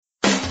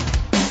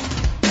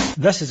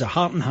This is a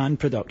Heart and Hand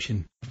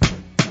production.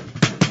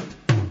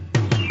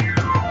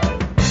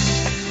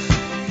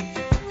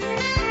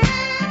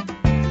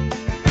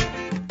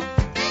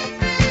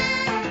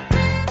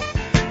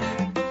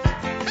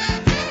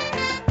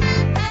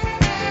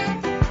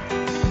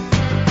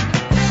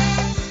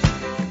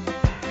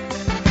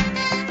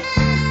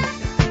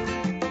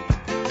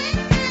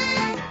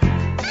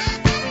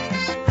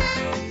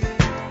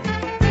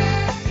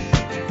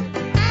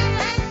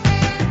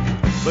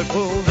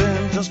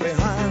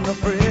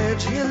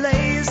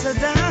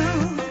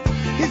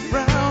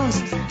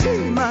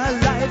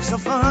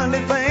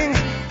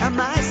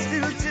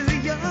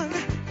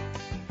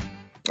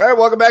 All right,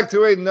 welcome back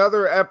to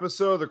another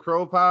episode of the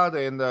Crow Pod,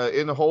 and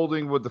in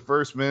holding with the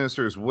First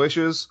Minister's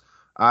wishes,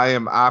 I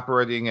am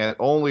operating at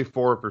only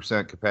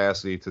 4%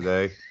 capacity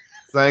today.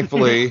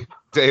 Thankfully,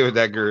 David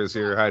Edgar is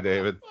here. Hi,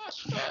 David.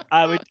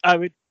 I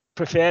would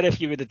prefer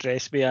if you would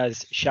address me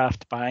as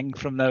Shaft Bang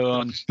from now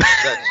on.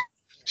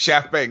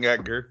 Shaft Bang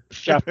Edgar.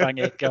 Shaft Bang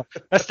Edgar.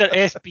 Mr.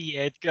 S.B.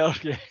 Edgar,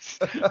 yes.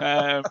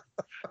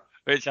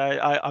 Which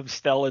I'm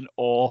still in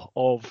awe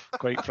of,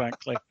 quite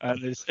frankly.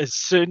 And as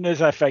soon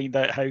as I find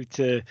out how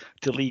to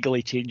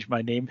legally change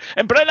my name.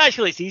 In Britain,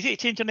 actually, it's easy to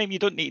change your name. You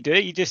don't need to do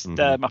it. You just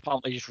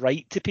apparently just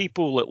write to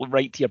people,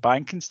 write to your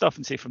bank and stuff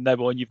and say, from now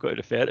on, you've got to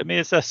refer to me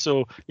as this.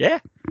 So, yeah.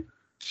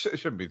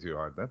 Shouldn't be too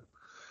hard, then.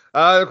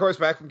 Of course,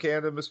 back from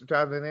Canada, Mr.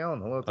 Todd Van Allen.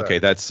 Hello, Todd. Okay,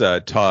 that's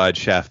Todd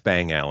Shaft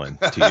Bang Allen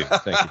to you.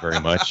 Thank you very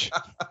much.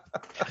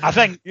 I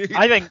think you're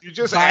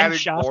just adding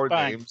more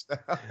names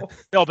now.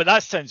 No, but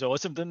that sounds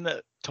awesome, doesn't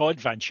it? Todd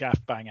Van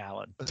Shaft Bang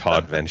Allen.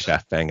 Todd Van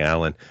Shaft Bang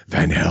Allen.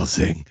 Van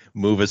Helsing,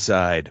 move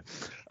aside.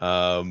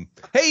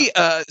 Hey,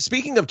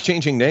 speaking of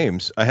changing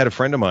names, I had a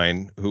friend of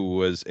mine who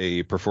was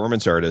a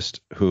performance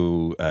artist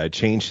who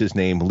changed his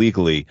name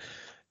legally.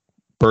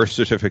 Birth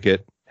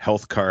certificate,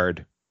 health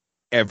card,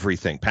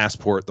 everything,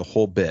 passport, the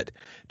whole bit.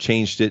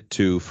 Changed it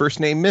to first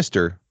name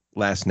Mr.,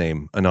 last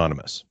name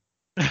Anonymous.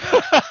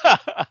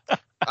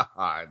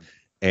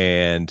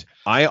 And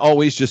I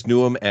always just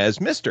knew him as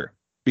Mr.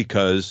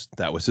 because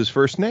that was his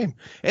first name.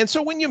 And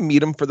so when you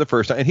meet him for the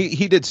first time, and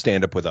he did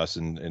stand up with us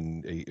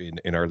in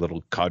our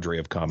little cadre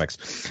of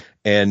comics.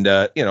 And,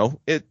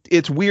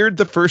 it's weird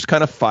the first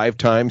kind of 5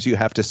 times you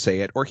have to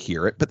say it or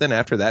hear it. But then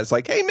after that, it's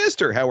like, hey,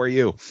 Mister, how are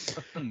you?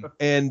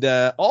 And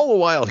all the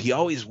while, he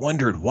always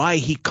wondered why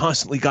he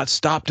constantly got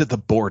stopped at the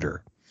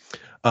border.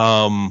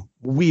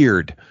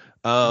 Weird.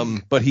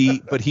 But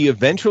he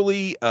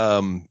eventually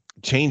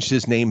changed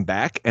his name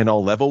back, and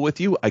I'll level with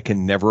you, I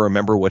can never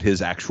remember what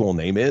his actual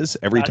name is.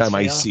 Every time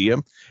I see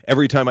him,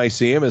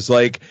 it's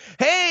like,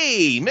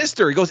 hey,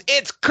 Mister. He goes,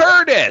 it's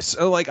Curtis.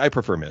 I'm like, I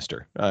prefer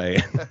Mister.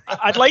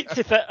 I'd like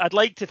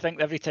to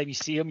think every time you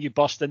see him, you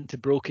burst into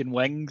broken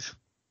wings.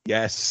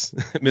 Yes,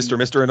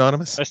 Mr.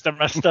 Anonymous.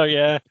 Mr.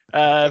 Yeah.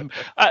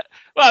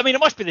 It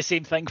must be the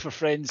same thing for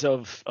friends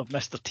of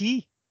Mr.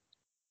 T.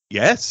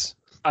 Yes.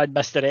 And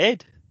Mr.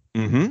 Ed.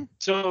 Mm-hmm.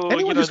 So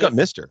anyone who's got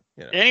Mr.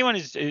 Anyone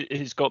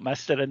who's got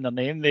Mr. in their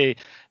name, they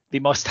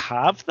must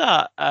have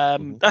that. I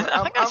think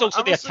that's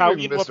also the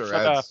Italian word for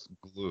Ed's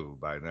glue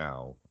by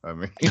now. I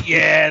mean,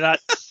 yeah,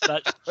 that's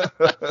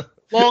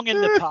long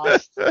in the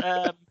past.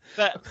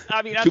 But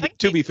I mean,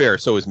 to be fair,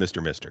 so is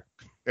Mr.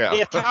 Yeah.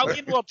 The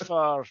Italian word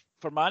for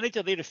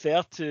manager, they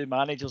refer to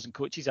managers and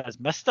coaches as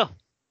Mister.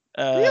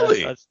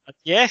 Really?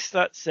 Yes,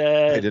 that's.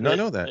 I did not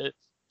know that.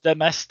 The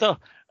Mister.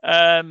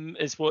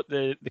 Is what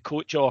the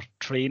coach or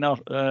trainer,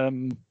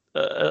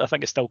 I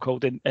think it's still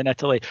called in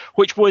Italy,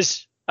 which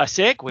was a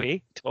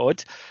segue,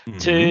 Todd,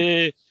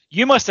 to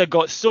you must have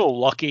got so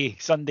lucky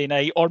Sunday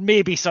night, or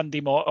maybe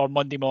or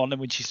Monday morning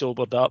when she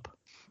sobered up.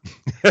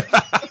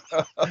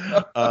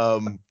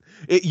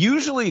 It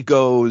usually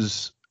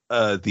goes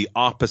the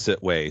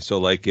opposite way. So,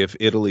 like, if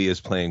Italy is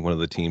playing one of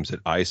the teams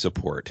that I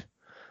support,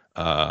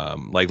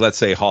 like let's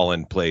say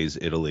Holland plays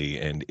Italy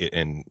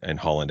and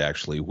Holland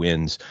actually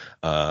wins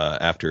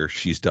after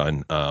she's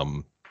done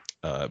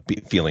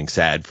feeling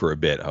sad for a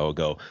bit, I'll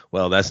go,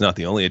 well, that's not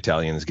the only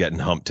Italian that's getting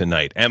humped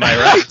tonight, am I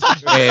right?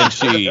 And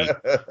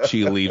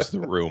she leaves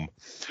the room.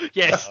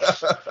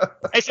 Yes.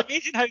 It's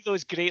amazing how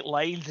those great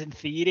lines in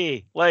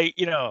theory, like,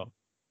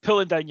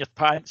 pulling down your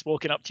pants,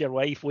 walking up to your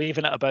wife,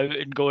 waving it about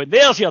and going,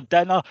 there's your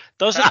dinner,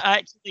 doesn't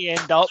actually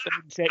end up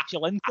in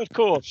sexual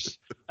intercourse.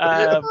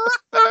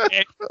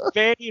 It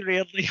very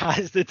rarely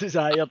has the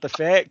desired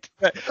effect.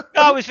 But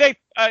no, I was very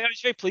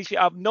pleased with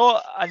it. I'm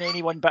not an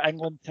anyone but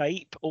England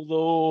type,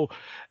 although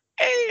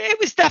it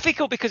was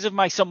difficult because of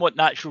my somewhat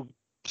natural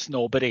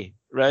snobbery,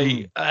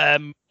 right?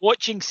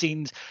 Watching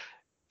scenes,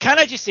 can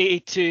I just say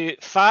to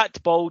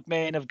fat, bald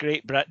men of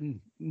Great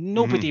Britain,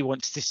 nobody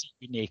wants to see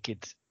you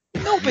naked.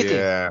 Nobody.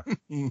 Yeah.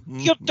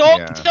 Your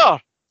doctor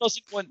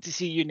doesn't want to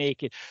see you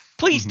naked.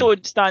 Please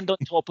don't stand on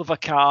top of a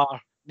car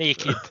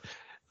naked.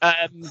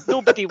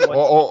 Nobody wants.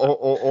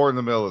 Or in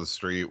the middle of the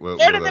street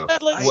with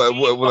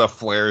a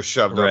flare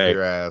shoved up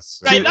your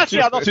ass. Right, that's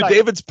the other to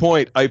David's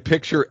point, I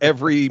picture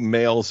every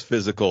male's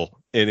physical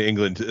in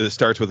England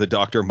starts with a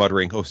doctor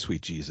muttering, "Oh,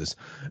 sweet Jesus."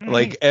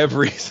 Like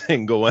every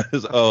single one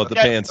is, "Oh, the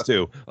pants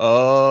too.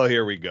 Oh,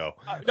 here we go."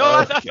 No,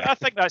 I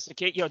think that's the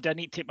case. Do I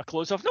need to take my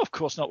clothes off? No, of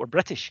course not. We're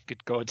British.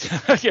 Good God.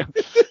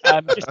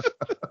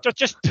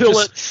 Just pull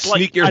it.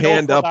 Sneak your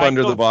hand up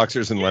under the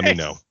boxers and let me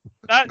know.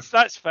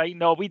 That's fine.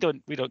 No, we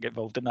don't get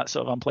involved in that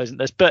sort of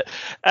unpleasantness. But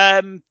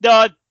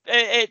no,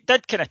 it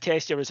did kind of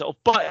test your resolve.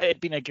 But it'd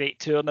been a great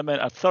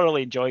tournament. I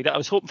thoroughly enjoyed it. I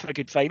was hoping for a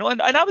good final,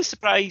 and I was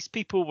surprised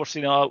people were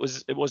saying, "Oh,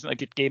 it wasn't a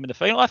good game in the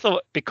final." I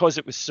thought because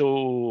it was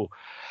so,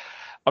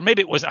 or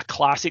maybe it wasn't a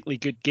classically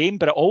good game,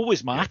 but it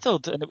always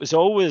mattered, and it was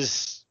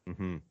always.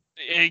 Mm-hmm.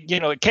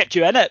 It kept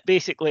you in it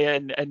basically,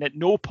 and at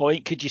no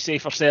point could you say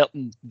for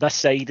certain this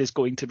side is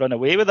going to run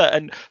away with it.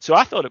 And so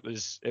I thought it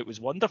was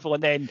wonderful.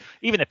 And then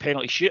even the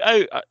penalty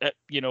shootout,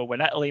 when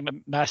Italy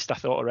missed, I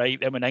thought, all right.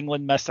 Then when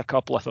England missed a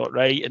couple, I thought,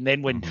 right. And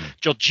then when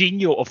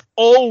Jorginho, of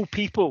all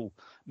people,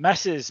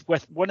 misses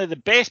with one of the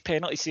best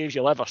penalty saves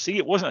you'll ever see.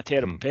 It wasn't a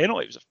terrible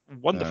penalty. It was a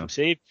wonderful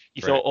save.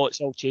 You thought, oh, it's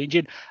all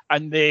changing.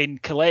 And then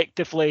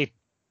collectively,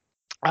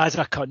 as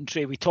a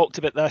country, we talked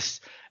about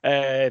this.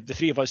 The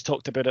three of us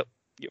talked about it.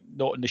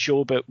 Not in the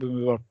show, but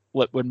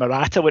when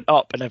Morata went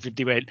up and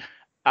everybody went,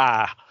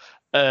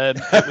 it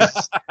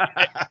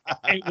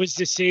was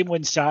the same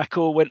when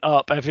Sacco went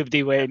up.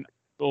 Everybody went,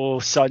 oh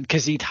son,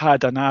 because he'd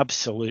had an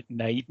absolute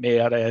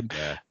nightmare, and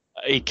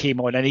he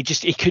came on and he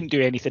couldn't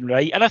do anything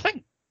right. And I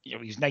think he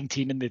was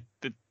 19 and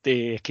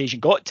the occasion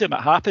got to him. It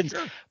happened,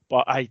 sure.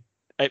 But I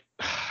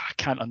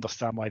can't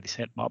understand why they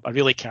sent him up. I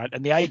really can't.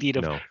 And the idea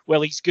of,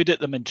 well, he's good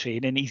at them in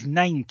training. He's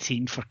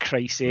 19, for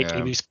Christ's sake. Yeah.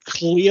 He was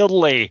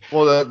clearly...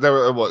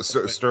 Well,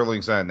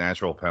 Sterling's not a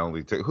natural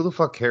penalty. Who the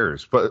fuck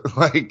cares? But,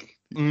 put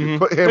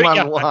him on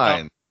the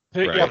line.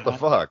 What the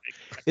fuck?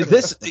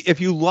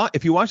 If you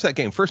watch that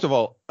game, first of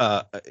all,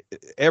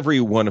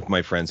 every one of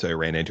my friends I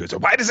ran into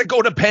said, why does it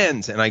go to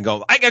pens? And I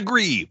go, I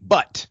agree,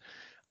 but...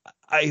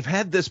 I've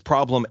had this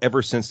problem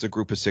ever since the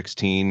group of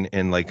 16,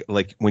 and like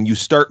when you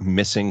start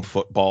missing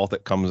football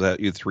that comes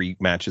at you 3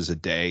 matches a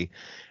day,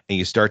 and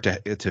you start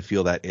to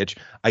feel that itch.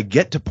 I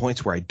get to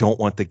points where I don't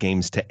want the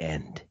games to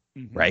end,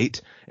 right?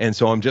 And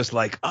so I'm just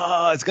like,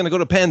 it's gonna go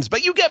to pens,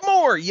 but you get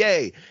more,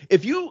 yay!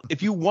 If you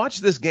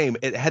watch this game,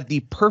 it had the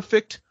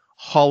perfect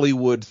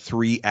Hollywood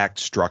 3-act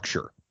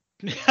structure.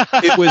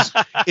 It was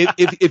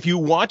if you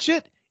watch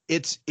it,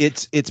 it's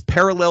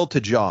parallel to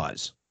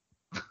Jaws,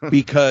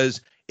 because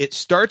it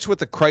starts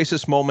with a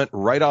crisis moment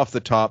right off the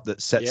top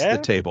that sets the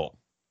table.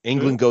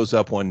 England goes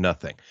up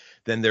 1-0.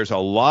 Then there's a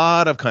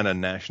lot of kind of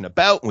gnashing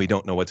about, and we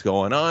don't know what's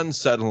going on.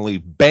 Suddenly,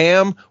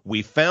 bam,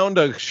 we found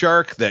a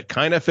shark that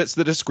kind of fits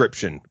the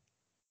description.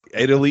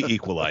 Italy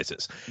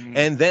equalizes.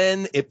 And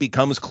then it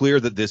becomes clear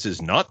that this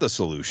is not the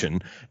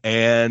solution.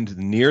 And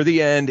near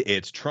the end,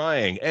 it's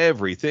trying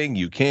everything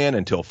you can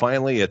until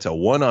finally it's a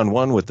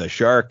one-on-one with the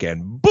shark,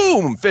 and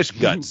boom, fish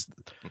guts.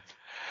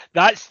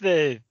 That's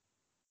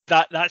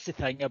the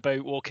thing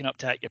about walking up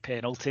to hit your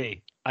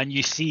penalty, and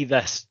you see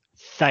this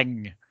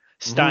thing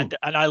stand.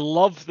 And I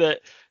love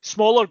that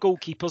smaller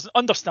goalkeepers,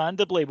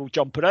 understandably, will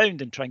jump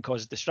around and try and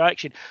cause a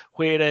distraction.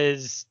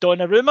 Whereas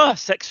Donnarumma,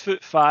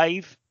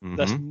 6'5",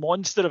 this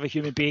monster of a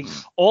human being,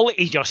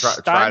 he just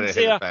stands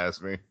there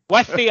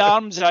with the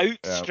arms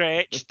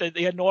outstretched,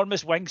 the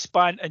enormous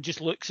wingspan, and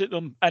just looks at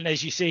them. And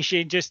as you say,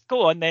 Shane, just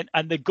go on then.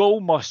 And the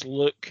goal must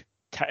look...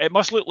 It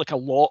must look like a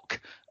lock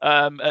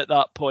at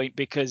that point,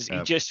 because he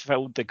just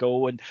filled the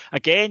goal. And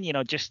again,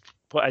 just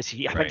what is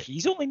he? I think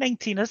he's only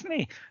 19, isn't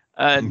he?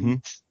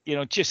 And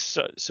just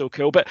so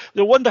cool. But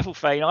the wonderful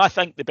final. I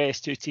think the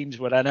best 2 teams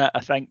were in it.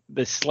 I think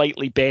the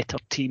slightly better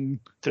team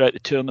throughout the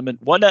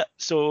tournament won it.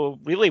 So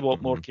really,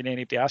 what more can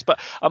anybody ask? But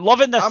I'm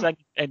loving this thing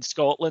in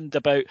Scotland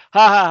about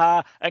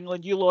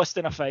England, you lost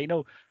in a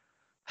final.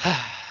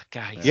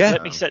 Guys,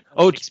 let me sit.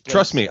 Oh,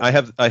 trust me, I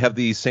have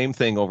the same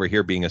thing over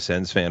here, being a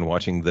Sens fan,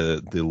 watching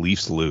the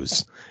Leafs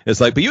lose. It's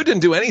like, but you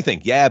didn't do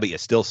anything. Yeah, but you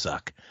still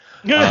suck.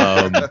 It's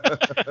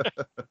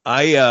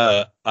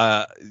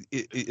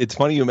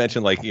funny you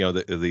mentioned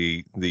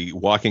the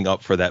walking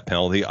up for that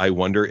penalty. I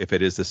wonder if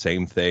it is the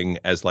same thing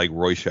as like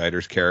Roy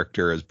Scheider's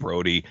character as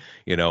Brody,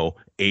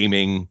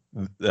 aiming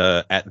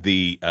at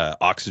the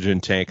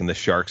oxygen tank in the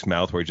shark's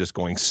mouth, where he's just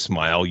going,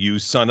 "Smile, you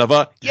son of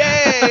a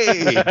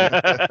yay!"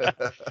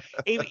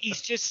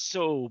 He's just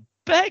so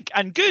big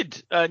and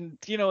good, and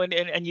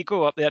and you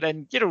go up there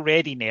and you're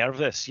already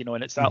nervous,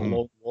 and it's that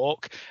long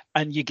walk,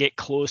 and you get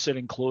closer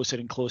and closer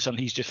and closer, and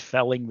he's just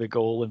filling the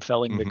goal and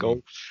filling the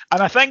goal.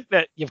 And I think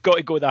that you've got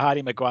to go the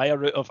Harry Maguire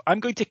route of, I'm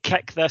going to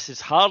kick this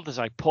as hard as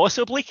I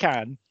possibly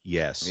can.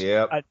 Yes.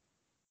 Yeah.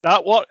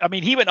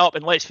 He went up,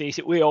 and let's face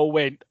it, we all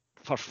went,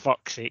 for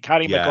fuck's sake,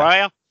 Harry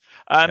Maguire.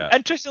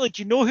 Interestingly,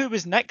 do you know who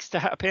was next to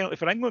hit a penalty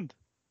for England?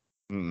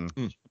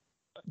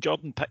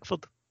 Jordan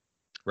Pickford.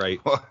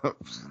 Right.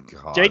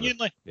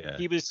 Genuinely. Yeah.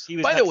 He was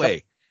By the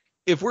way,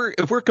 if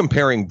we're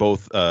comparing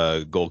both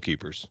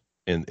goalkeepers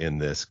in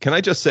this. Can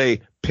I just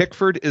say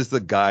Pickford is the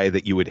guy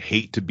that you would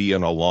hate to be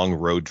on a long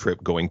road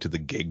trip going to the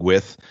gig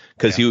with,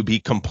 because he would be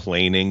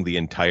complaining the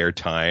entire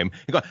time.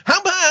 He'd go,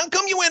 how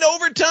come you went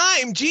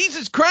overtime?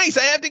 Jesus Christ,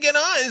 I have to get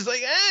on. It's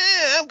like,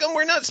 how come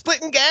we're not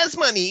splitting gas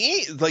money?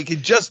 It's like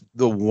it just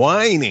the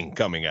whining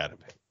coming out of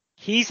him.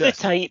 He's the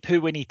type who,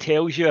 when he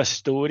tells you a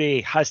story,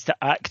 has to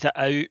act it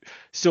out.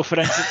 So, for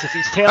instance, if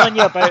he's telling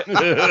you about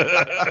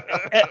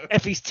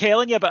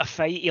a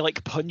fight, he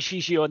like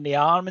punches you on the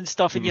arm and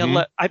stuff, and you're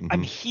like,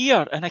 I'm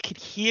here and I can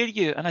hear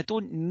you, and I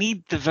don't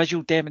need the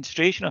visual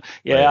demonstration.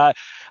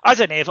 As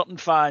an Everton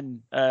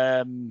fan,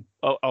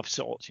 of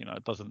sorts,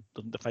 it doesn't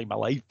define my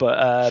life,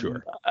 but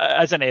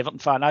as an Everton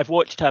fan, I've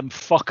watched him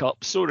fuck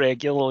up so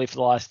regularly for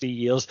the last 3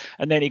 years,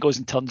 and then he goes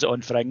and turns it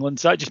on for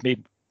England. So that just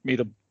made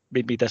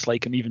me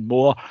dislike him even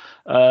more.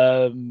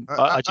 I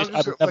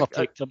would never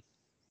picked him.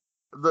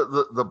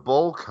 The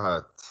bowl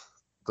cut,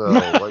 though.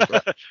 Like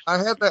I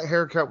had that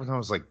haircut when I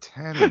was like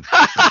 10.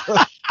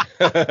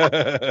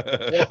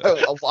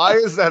 Why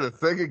is that a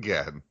thing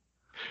again?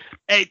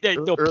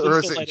 Or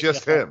is it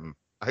just him?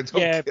 I don't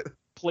get it.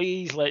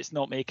 Please, let's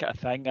not make it a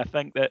thing. I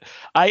think that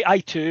I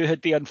too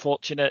had the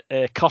unfortunate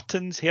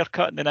Curtains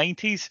haircut in the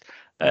 90s.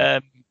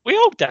 We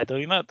all did,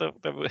 in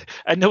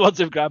the words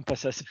of Grandpa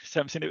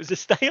Simpson, it was the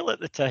style at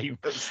the time.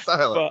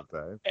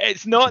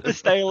 It's not the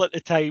style at the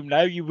time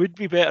now. You would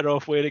be better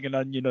off wearing an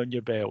onion on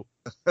your belt.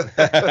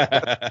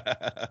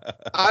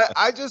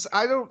 I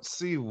don't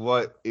see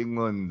what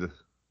England,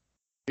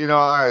 all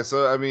right,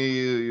 so I mean,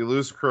 you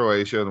lose to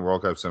Croatia in the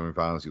World Cup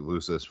semifinals, you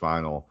lose this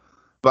final,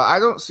 but I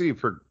don't see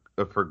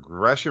a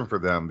progression for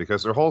them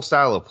because their whole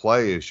style of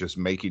play is just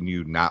making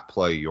you not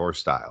play your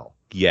style.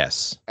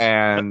 Yes.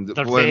 And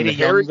they're when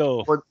very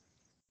young, though.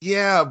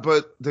 Yeah,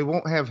 but they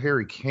won't have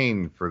Harry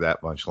Kane for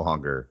that much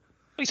longer.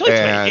 He's only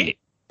 28.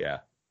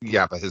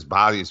 Yeah, but his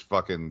body's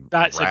fucking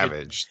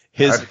ravaged.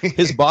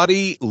 His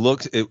body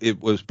looks. It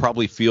was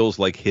probably feels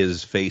like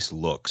his face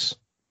looks.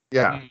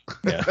 Yeah.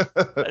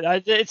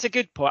 It's a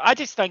good point. I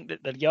just think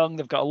that they're young.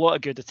 They've got a lot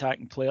of good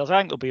attacking players. I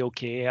think they'll be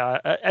okay.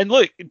 And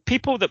look,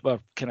 people that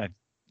were kind of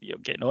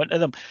getting on to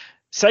them.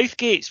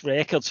 Southgate's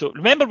record, so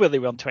remember where they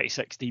were in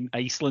 2016,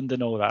 Iceland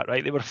and all that,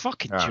 right? They were a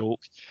fucking joke.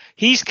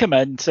 He's come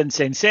in since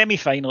then,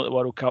 semi-final at the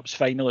World Cups,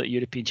 final at the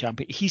European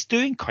Champion. He's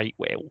doing quite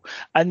well.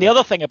 And the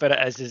other thing about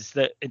it is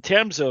that in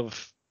terms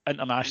of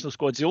international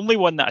squads, the only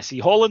one that I see,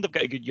 Holland have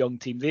got a good young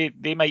team.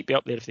 They might be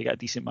up there if they get a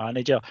decent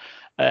manager.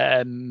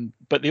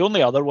 But the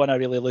only other one I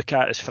really look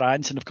at is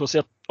France, and of course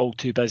they're all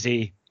too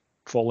busy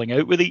falling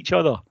out with each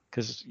other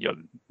because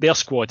their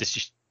squad is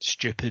just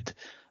stupid.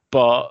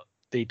 But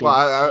they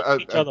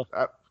don't each other.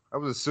 I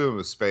would assume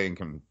if Spain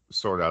can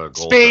sort out a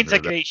goal. Spain's a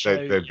great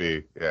shout. They'd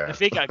be, If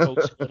they get a goal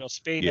scorer,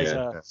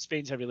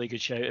 Spain's a really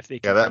good shout. If they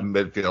can that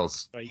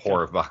midfield's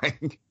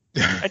horrifying.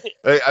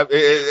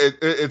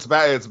 It's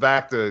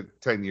back to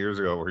 10 years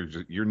ago where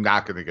you're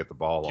not going to get the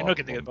ball. You're not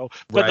going to get the ball,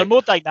 but they're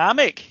more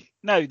dynamic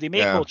now. They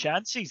make more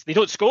chances. They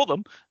don't score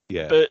them,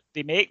 but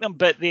they make them.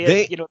 But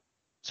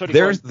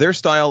their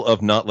style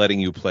of not letting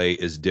you play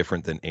is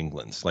different than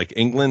England's. Like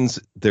England's,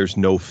 there's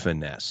no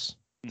finesse.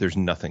 There's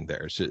nothing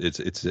there. So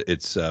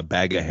it's a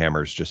bag of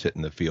hammers just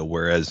hitting the field.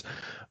 Whereas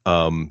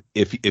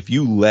if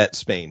you let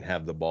Spain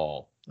have the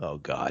ball, oh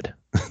God,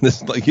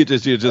 this like you're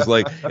just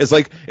like it's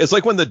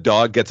like when the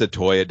dog gets a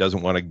toy it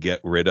doesn't want to get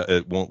rid of,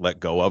 it won't let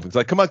go of. It's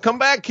like, come on, come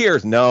back here.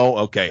 No,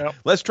 okay, nope.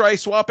 Let's try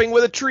swapping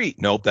with a treat.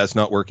 Nope, that's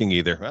not working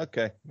either.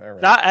 Okay, all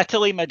right. That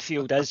Italy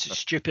midfield is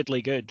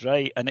stupidly good,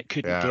 right? And it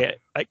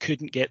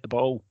couldn't get the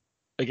ball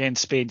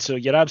against Spain. So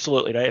you're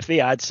absolutely right. If they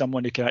add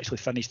someone who can actually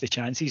finish the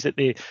chances that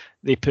they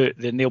put,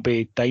 then they'll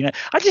be dynamite.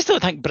 I just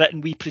don't think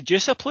Britain, we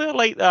produce a player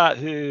like that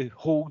who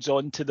holds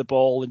on to the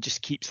ball and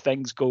just keeps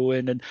things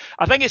going. And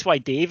I think it's why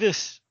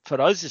Davis for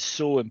us is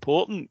so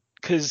important,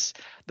 because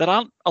there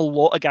aren't a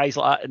lot of guys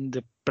like that in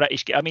the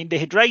British game. I mean, they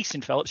had Rice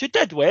and Phillips who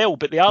did well,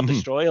 but they are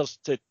destroyers.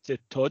 To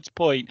Todd's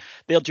point,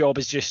 their job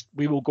is just,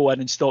 we will go in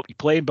and stop you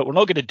playing, but we're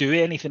not going to do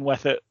anything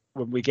with it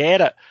when we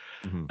get it.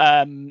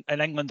 And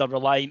England are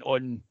relying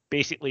on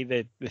basically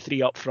the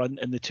three up front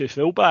and the two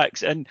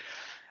fullbacks, and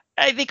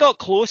they got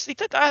close. They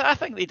did. I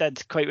think they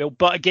did quite well,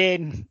 but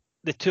again,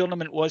 the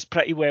tournament was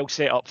pretty well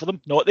set up for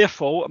them. Not their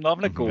fault. I'm not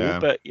having a go,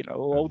 but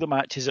all the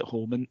matches at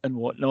home and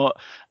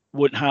whatnot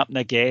won't happen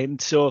again.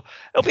 So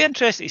it'll be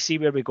interesting to see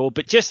where we go.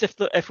 But just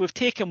if we've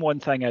taken one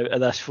thing out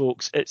of this,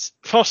 folks, it's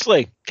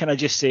firstly, can I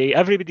just say,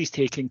 everybody's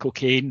taking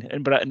cocaine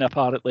in Britain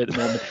apparently at the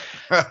moment.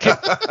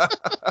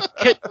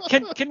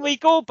 Can we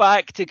go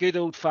back to good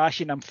old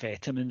fashioned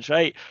amphetamines,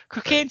 right?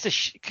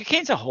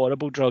 Cocaine's a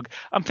horrible drug.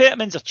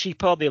 Amphetamines are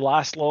cheaper, they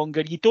last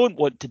longer. You don't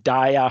want to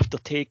die after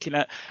taking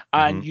it,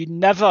 and you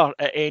never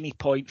at any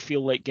point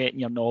feel like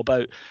getting your knob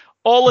out.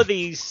 All of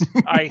these,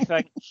 I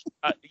think,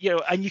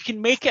 and you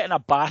can make it in a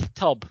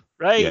bathtub,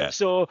 right? Yeah.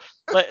 So,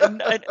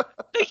 and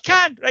you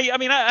can, right? I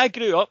mean, I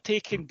grew up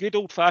taking good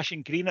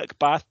old-fashioned Greenock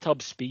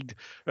bathtub speed,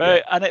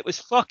 right? Yeah. And it was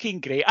fucking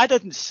great. I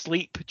didn't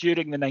sleep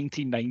during the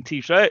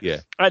 1990s, right?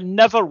 Yeah. And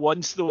never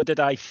once, though, did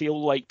I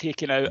feel like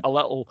taking out a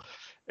little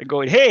and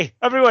going, "Hey,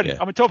 everyone, Yeah.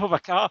 I'm on top of a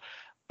car,"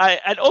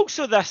 and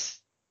also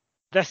this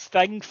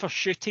thing for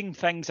shooting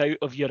things out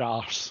of your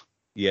arse.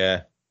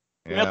 Yeah.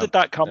 Where did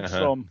that come Uh-huh.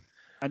 from,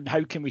 and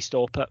how can we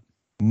stop it?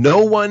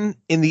 No one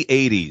in the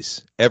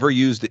 80s ever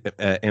used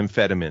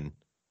amphetamine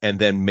and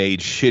then made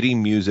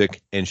shitty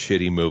music and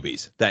shitty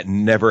movies. That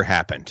never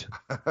happened.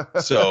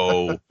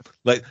 So,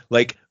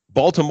 like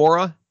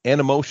Baltimore and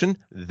Emotion,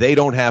 they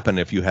don't happen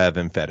if you have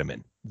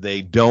amphetamine.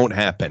 They don't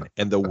happen,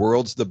 and the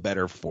world's the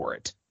better for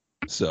it.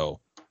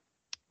 So,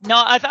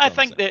 No, I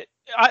think that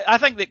I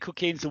think that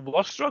cocaine's the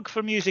worst drug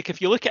for music.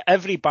 If you look at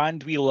every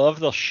band we love,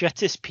 their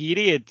shittest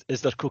period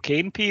is their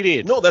cocaine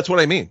period. no, that's what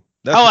I mean.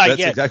 That's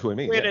Yeah. exactly what I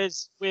mean.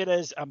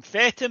 Whereas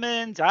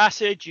amphetamines,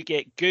 acid, you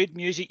get good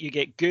music, you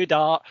get good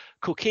art.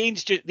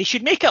 Cocaine's just, they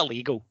should make it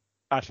illegal,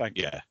 I think.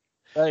 Yeah.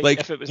 Like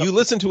Like, you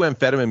listen to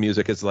amphetamine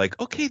music, it's like,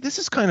 okay, this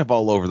is kind of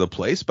all over the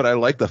place, but I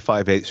like the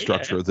 5/8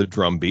 structure of the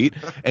drum beat.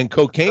 And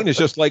cocaine is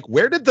just like,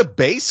 where did the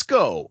bass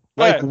go?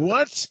 Like, Yeah.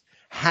 what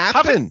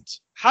happened?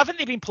 Haven't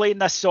they been playing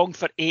this song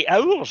for 8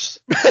 hours?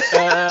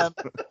 I'm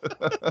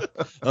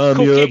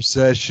Cocaine- your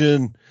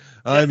obsession.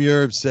 I'm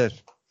your obsession.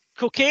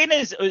 Cocaine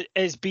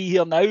is Be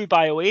Here Now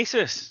by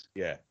Oasis.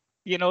 Yeah.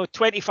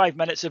 25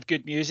 minutes of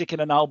good music in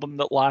an album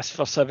that lasts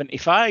for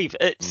 75.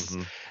 It's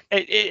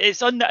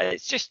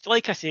it's just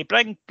like I say,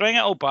 bring it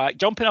all back,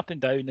 jumping up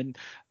and down,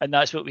 and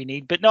that's what we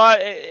need. But no,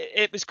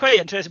 it was quite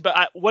interesting.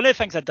 But one of the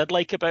things I did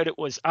like about it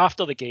was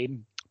after the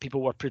game,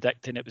 people were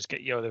predicting it was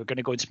they were going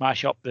to go and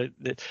smash up the.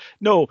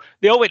 No,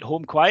 they all went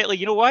home quietly.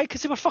 You know why?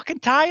 Because they were fucking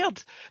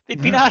tired.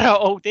 They'd been at it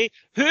all day.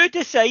 Who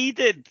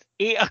decided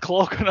 8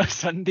 o'clock on a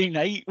Sunday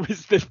night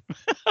was the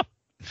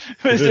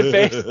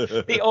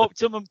best, the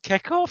optimum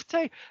kickoff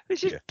time? It's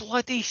just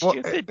bloody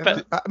stupid.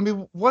 But I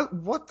mean,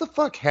 what the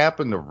fuck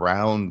happened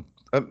around?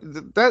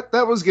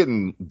 That was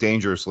getting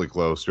dangerously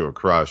close to a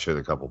crush at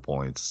a couple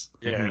points.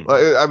 yeah,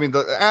 I mean,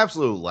 the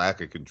absolute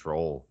lack of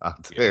control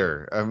out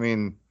there. I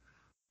mean,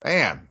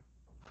 man.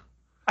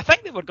 I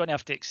think that we're going to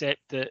have to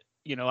accept that,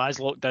 as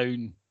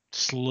lockdown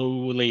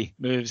slowly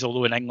moves,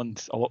 although in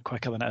England a lot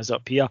quicker than it is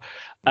up here,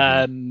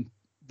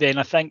 then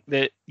I think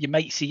that you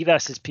might see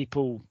this as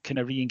people kind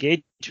of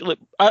re-engage. Look,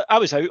 I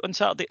was out on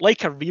Saturday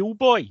like a real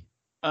boy.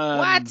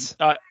 What?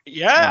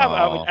 Yeah,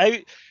 I went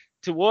out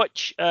to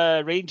watch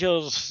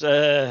Rangers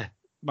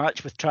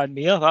match with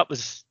Tranmere.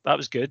 That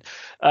was good.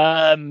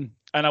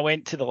 And I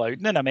went to the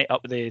Loudon and I met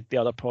up with the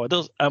other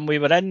podders, and we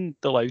were in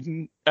the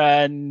Loudon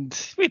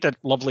and we had a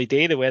lovely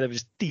day. The weather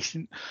was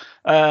decent.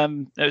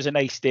 It was a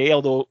nice day,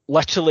 although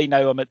literally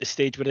now I'm at the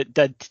stage where it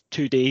did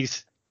 2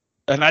 days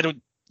and I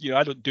don't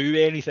do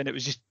anything. It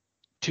was just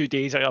 2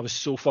 days. I was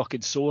so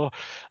fucking sore.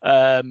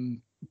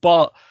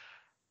 But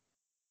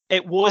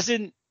it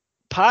wasn't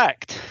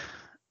packed.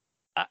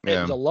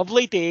 It was a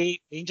lovely day.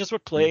 Rangers were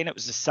playing. It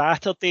was a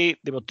Saturday.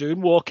 They were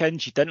doing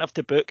walk-ins. You didn't have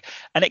to book.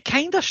 And it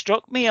kind of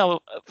struck me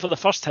for the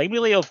first time,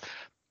 really, of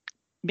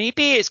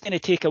maybe it's going to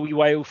take a wee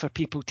while for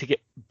people to get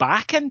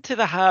back into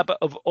the habit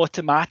of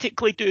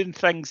automatically doing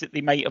things that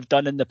they might have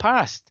done in the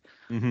past.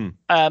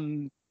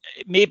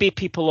 Maybe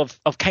people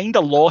have kind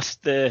of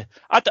lost the...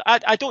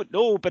 I don't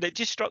know, but it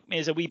just struck me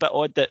as a wee bit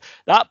odd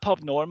that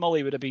pub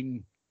normally would have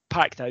been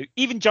packed out,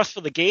 even just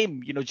for the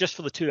game, just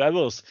for the 2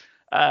 hours.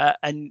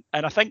 And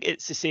I think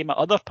it's the same at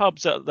other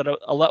pubs that are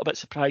a little bit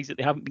surprised that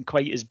they haven't been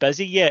quite as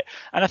busy yet.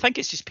 And I think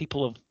it's just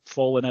people have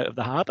fallen out of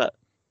the habit.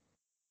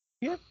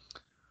 Yeah.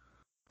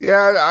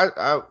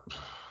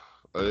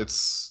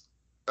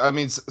 I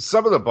mean,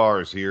 some of the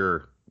bars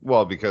here,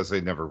 well, because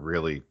they never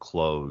really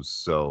closed,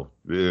 so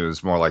it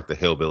was more like the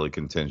hillbilly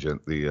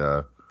contingent,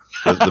 the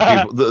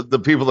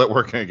people that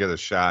weren't going to get a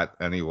shot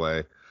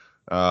anyway.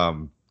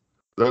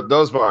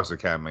 Those bars are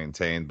kind of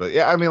maintained, but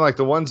yeah, I mean, like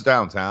the ones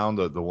downtown,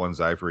 the ones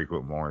I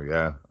frequent more,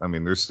 yeah. I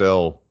mean, they're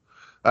still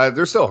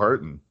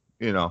hurting,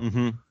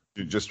 You're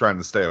just trying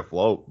to stay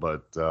afloat,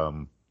 but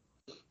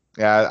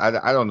yeah,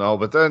 I don't know.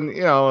 But then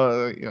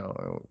go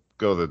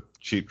to the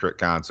Cheap Trick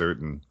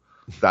concert and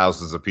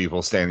thousands of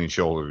people standing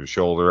shoulder to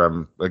shoulder.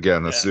 I'm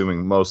again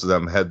assuming most of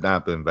them had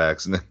not been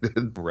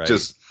vaccinated, right?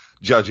 Just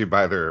judging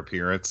by their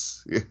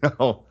appearance,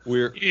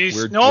 We're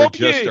just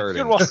starting.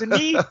 You're worse than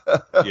me.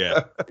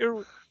 Yeah.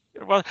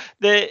 Well,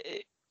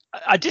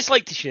 I'd just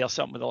like to share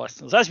something with the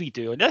listeners, as we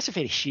do, and that's a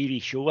very cheery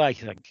show, I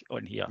think,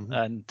 on here,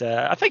 and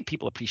I think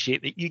people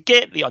appreciate that you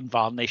get the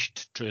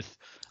unvarnished truth.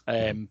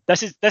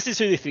 This is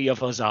who the three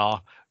of us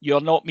are.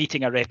 You're not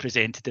meeting a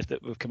representative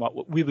that we've come up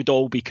with. We would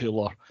all be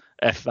cooler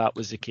if that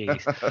was the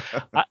case.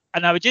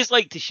 And I would just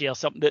like to share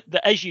something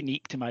that is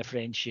unique to my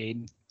friend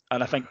Shane,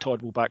 and I think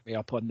Todd will back me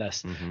up on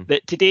this.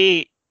 That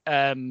today,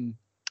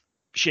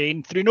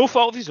 Shane, through no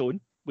fault of his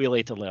own, we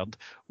later learned,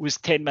 was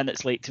 10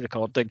 minutes late to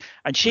recording.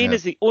 And Shane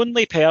is the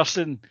only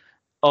person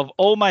of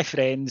all my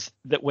friends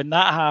that when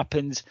that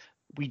happens,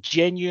 we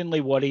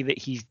genuinely worry that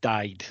he's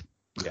died.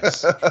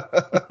 Yes.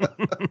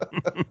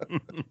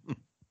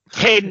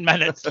 10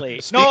 minutes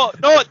late. Not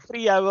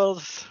 3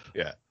 hours.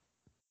 Yeah.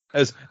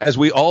 As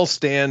we all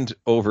stand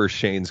over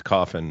Shane's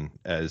coffin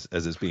as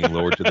it's being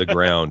lowered to the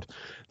ground,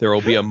 there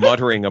will be a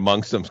muttering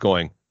amongst them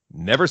going,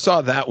 Never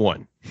saw that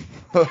one.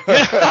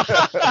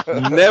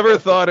 Never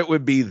thought it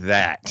would be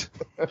that.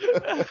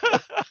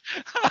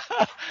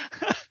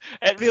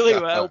 It really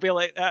will be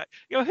like that.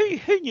 You know,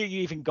 who knew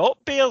you even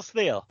got bears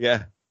there?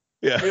 Yeah.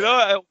 Yeah. You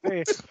know,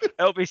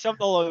 it'll be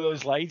something along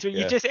those lines. Where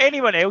you just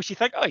anyone else, you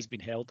think, oh, he's been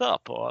held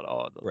up,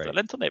 or there's an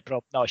internet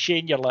problem. No,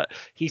 Shane, you're like,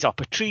 he's up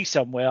a tree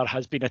somewhere,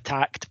 has been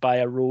attacked by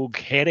a rogue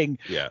herring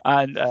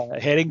and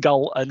herring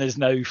gull, and is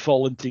now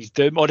fallen to his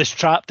doom, or is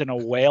trapped in a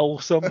well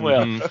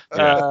somewhere.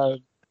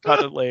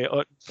 Currently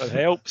for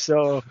help.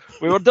 So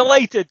we were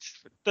delighted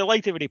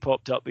when he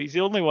popped up. But he's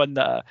the only one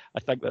that I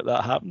think that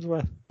happens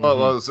with.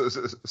 Well,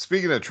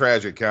 speaking of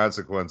tragic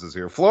consequences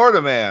here, Florida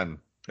man.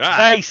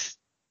 Nice.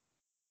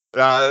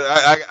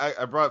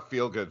 I brought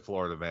Feel Good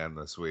Florida man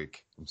this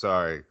week. I'm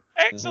sorry.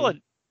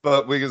 Excellent.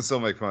 But we can still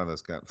make fun of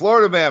this guy.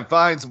 Florida man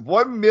finds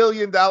 $1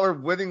 million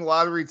winning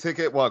lottery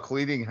ticket while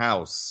cleaning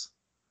house.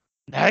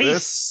 Nice.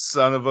 This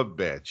son of a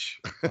bitch.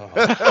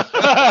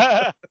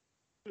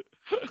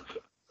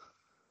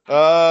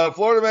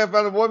 Florida man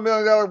found a $1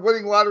 million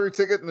winning lottery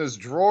ticket in his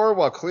drawer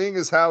while cleaning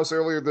his house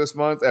earlier this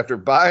month after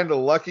buying a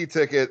lucky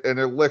ticket in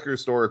a liquor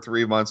store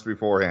 3 months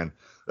beforehand.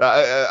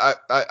 I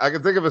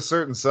can think of a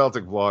certain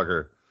Celtic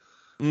blogger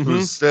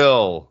who's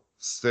still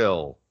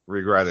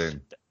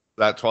regretting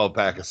that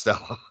 12-pack of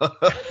Stella.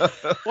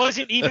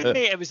 Wasn't even,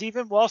 mate. It was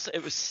even worse.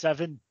 It was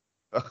 7.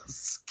 Oh,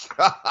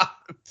 God.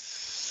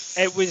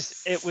 It was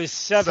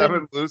 7.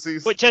 7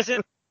 Lucy's. Which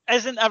isn't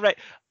that right?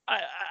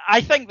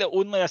 I think that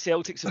only a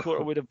Celtic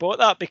supporter would have bought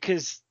that,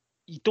 because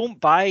you don't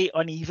buy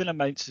uneven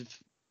amounts of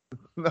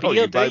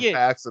beer, you buy do you?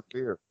 packs of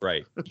beer.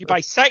 Right. You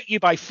buy 6,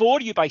 you buy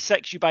 4, you buy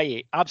 6, you buy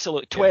 8.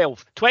 Absolutely.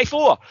 12,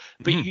 24.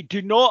 But you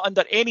do not,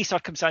 under any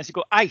circumstance,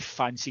 go, I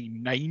fancy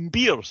 9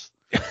 beers.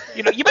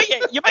 You know, you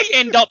might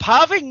end up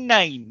having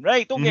 9,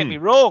 right? Don't get me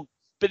wrong.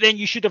 But then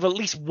you should have at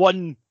least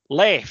 1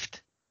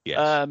 left.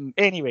 Yes.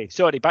 Anyway,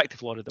 sorry, back to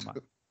Florida, man.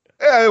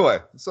 Anyway,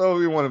 so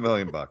we won $1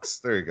 million.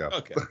 There you go.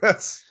 Okay.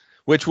 That's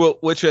Which,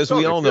 as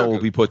we all know,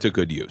 will be put to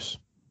good use.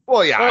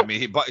 well, yeah. I mean,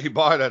 he bought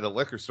it at a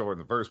liquor store in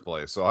the first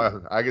place, so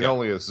I can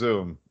only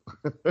assume.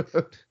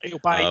 He'll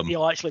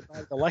actually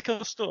buy the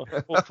liquor store.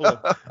 Hopefully.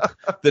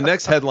 The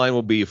next headline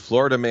will be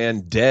Florida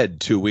man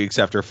dead 2 weeks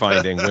after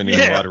finding winning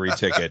lottery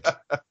ticket.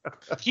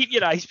 Keep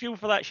your eyes peeled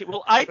for that shit.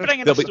 Well, I bring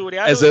in a story.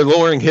 As they're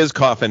lowering his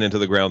coffin into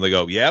the ground, they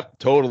go, "Yep,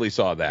 totally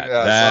saw that.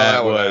 Yeah,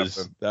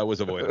 that was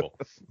avoidable."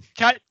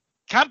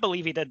 Can't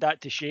believe he did that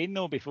to Shane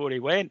though before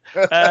he went.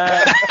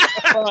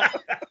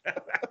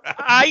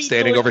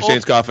 Standing over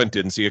Shane's coffin,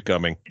 didn't see it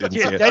coming.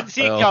 Didn't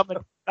see it coming.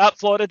 That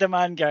Florida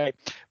man guy.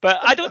 But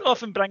I don't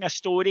often bring a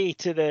story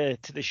to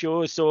the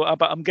show,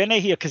 but I'm gonna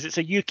hear, because it's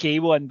a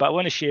UK one, but I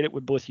want to share it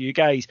with both you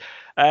guys.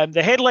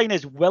 The headline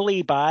is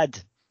Willie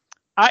Bad,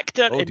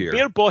 actor in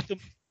bare-bottomed.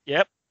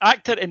 Yep.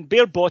 Actor in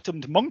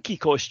bare-bottomed monkey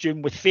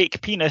costume with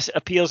fake penis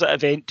appears at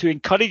event to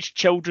encourage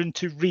children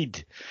to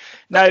read.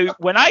 Now,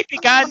 when I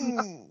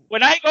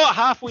got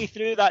halfway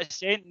through that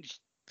sentence,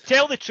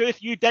 tell the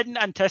truth, you didn't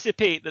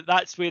anticipate that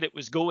that's where it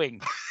was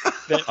going.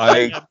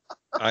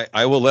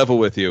 I will level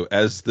with you.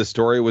 As the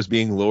story was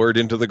being lowered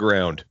into the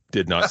ground,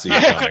 did not see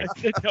it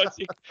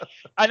coming.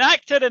 An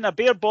actor in a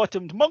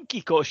bare-bottomed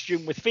monkey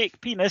costume with fake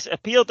penis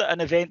appeared at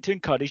an event to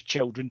encourage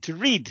children to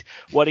read.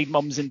 Worried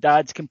mums and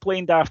dads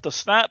complained after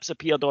snaps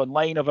appeared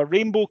online of a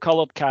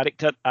rainbow-coloured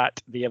character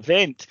at the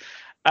event.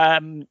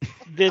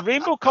 The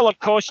rainbow-coloured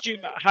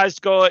costume has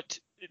got,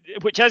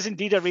 which is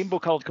indeed a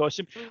rainbow-coloured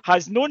costume,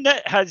 has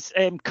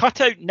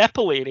cut out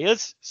nipple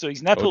areas, so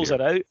his nipples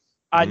are out,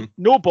 and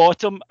no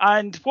bottom,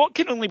 and what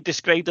can only be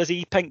described as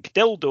a pink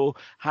dildo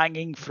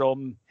hanging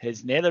from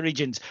his nether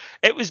regions.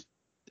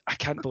 I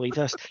can't believe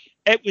this.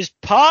 It was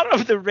part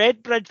of the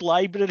Redbridge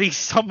Library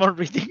Summer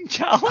Reading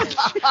Challenge,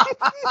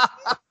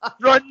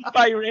 run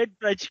by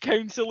Redbridge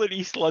Council in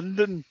East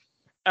London.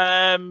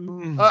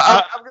 I'm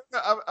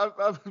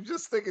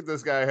just thinking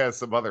this guy has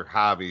some other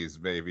hobbies,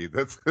 maybe,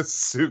 that this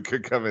suit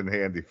could come in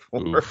handy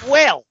for. Oof.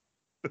 Well,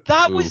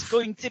 that was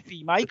going to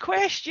be my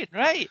question,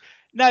 right?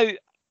 Now,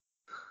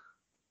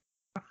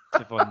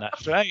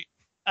 that's right.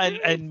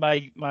 And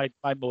my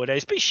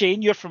modest, but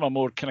Shane, you're from a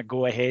more kind of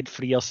go-ahead,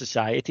 freer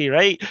society,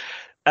 right?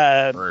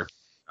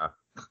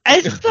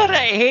 Is there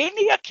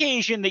any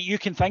occasion that you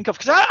can think of?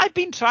 Because I've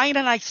been trying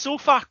and I so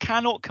far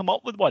cannot come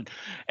up with one.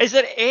 Is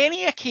there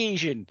any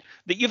occasion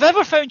that you've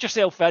ever found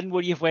yourself in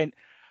where you've went,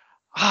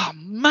 oh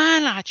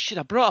man, I should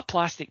have brought a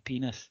plastic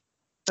penis?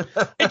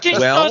 It just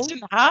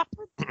doesn't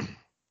happen.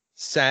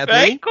 Sadly,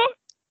 right?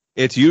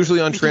 It's usually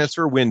on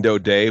transfer window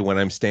day when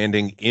I'm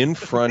standing in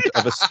front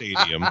of a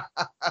stadium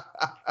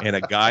and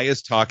a guy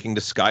is talking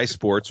to Sky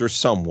Sports or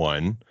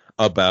someone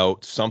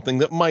about something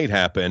that might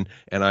happen,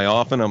 and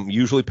I'm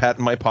usually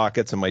patting my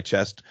pockets and my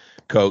chest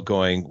coat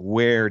going,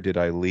 where did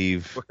I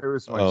leave?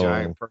 Where's my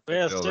giant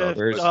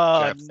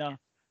no.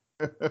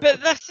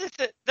 But that's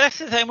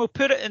the thing.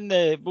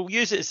 We'll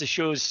use it as the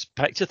show's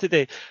picture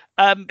today.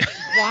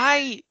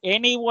 Why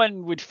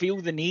anyone would feel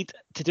the need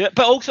to do it.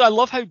 But also I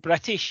love how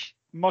British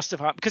must have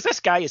happened, because this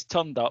guy has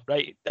turned up,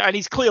 right? And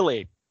he's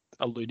clearly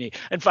a loony.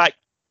 In fact,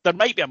 there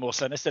might be a more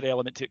sinister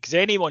element to it, because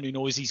anyone who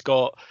knows he's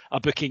got a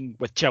booking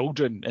with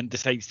children and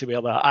decides to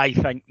wear that, I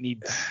think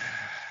needs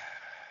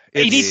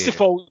to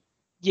fall.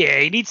 Yeah,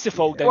 he needs to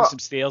fall down some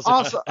stairs in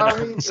a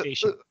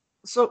conversation.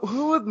 So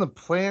who in the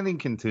planning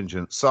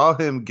contingent saw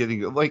him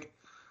getting, like,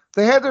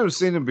 they had to have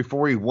seen him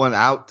before he went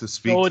out to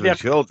speak to the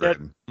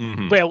children.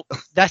 Mm-hmm. Well,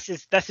 this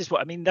is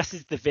what I mean. This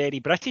is the very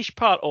British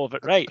part of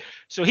it, right?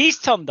 So he's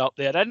turned up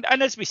there, and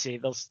as we say,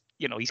 there's,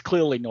 he's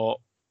clearly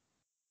not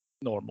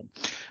normal,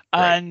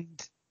 right.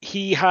 And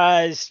he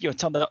has,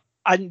 turned up,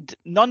 and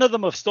none of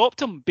them have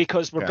stopped him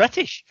because we're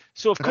British.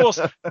 So of course,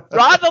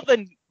 rather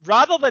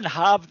than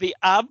have the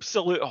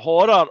absolute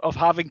horror of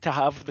having to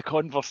have the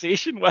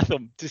conversation with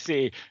him to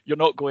say you're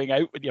not going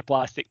out with your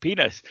plastic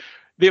penis,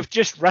 they've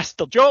just risked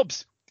their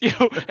jobs.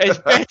 It's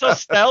better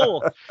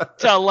still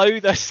to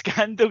allow this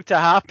scandal to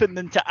happen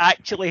than to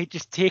actually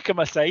just take him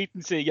aside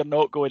and say you're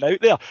not going out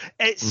there.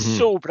 It's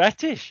so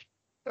British.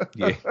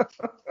 Yeah.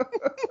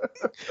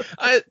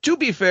 To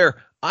be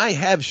fair, I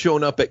have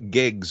shown up at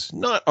gigs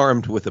not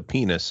armed with a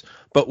penis,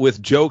 but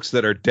with jokes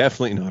that are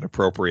definitely not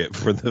appropriate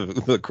for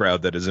the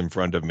crowd that is in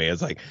front of me.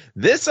 It's like,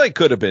 this I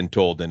could have been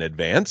told in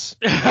advance.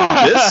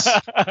 This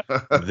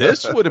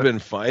would have been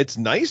fine. It's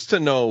nice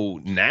to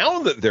know now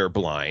that they're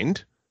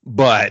blind,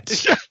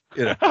 but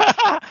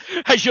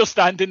as you're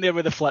standing there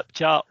with a flip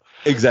chart.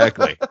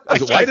 Exactly.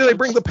 Why did I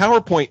bring the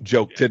PowerPoint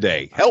joke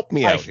today? Help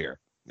me out here.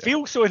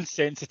 Feel so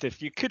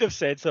insensitive. You could have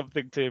said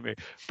something to me,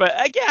 but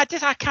I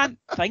can't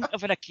think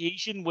of an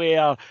occasion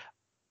where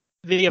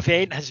the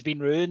event has been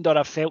ruined or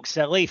I've felt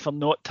silly for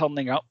not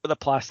turning up with a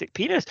plastic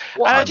penis.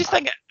 Well, and I just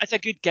think as a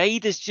good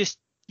guide is just,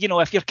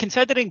 if you're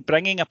considering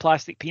bringing a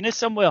plastic penis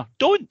somewhere,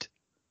 don't.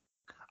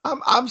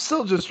 I'm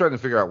still just trying to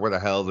figure out where the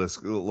hell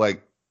this,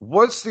 like,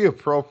 what's the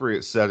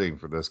appropriate setting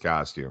for this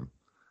costume?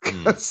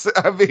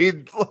 I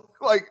mean,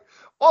 like,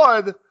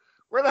 one,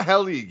 where the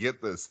hell do you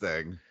get this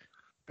thing?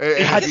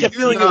 I had the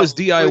feeling it was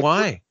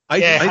DIY.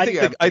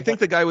 I think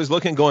the guy was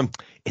looking, going,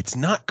 it's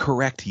not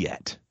correct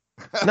yet.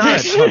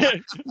 Not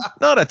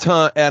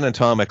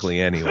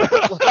anatomically anyway.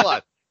 Hold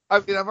on. I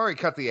mean, I've already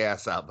cut the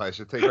ass out, but I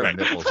should take the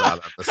nipples out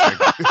of this thing.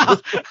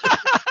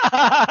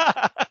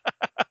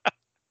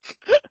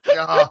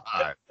 God.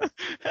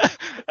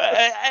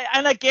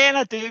 And again,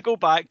 I do go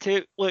back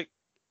to, look,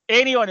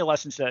 anyone who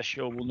listens to this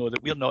show will know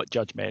that we're not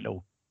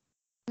judgmental.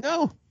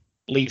 No.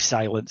 Leave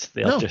silence.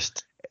 They're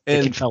just...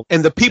 And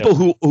the people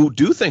who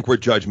do think we're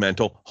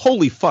judgmental,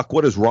 holy fuck,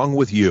 what is wrong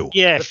with you?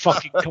 Yeah,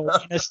 fucking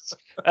communists.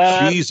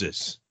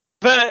 Jesus.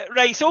 But,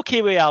 right, it's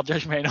okay we are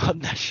judgmental on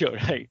this show,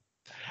 right?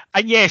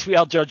 And yes, we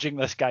are judging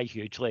this guy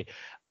hugely.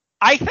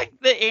 I think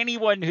that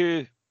anyone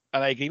who,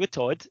 and I agree with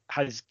Todd,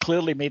 has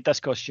clearly made this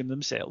costume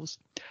themselves,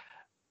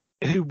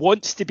 who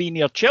wants to be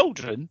near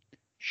children,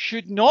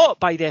 should not,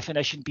 by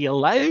definition, be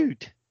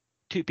allowed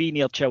to be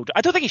near children.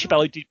 I don't think he should be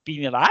allowed to be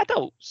near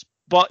adults,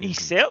 but he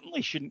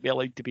certainly shouldn't be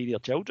allowed to be near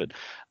children.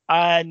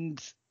 And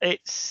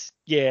it's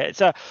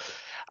a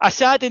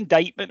sad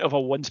indictment of a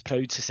once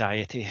proud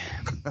society.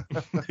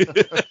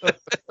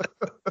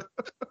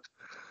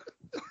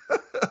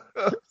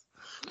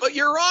 But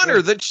Your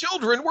Honor, the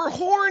children were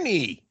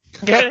horny.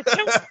 Yeah,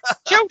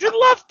 children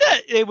loved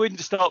it. They wouldn't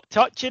stop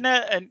touching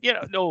it, and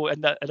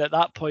and at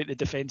that point the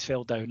defense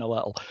fell down a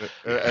little.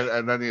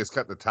 And then he just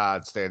cut the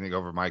Todd standing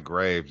over my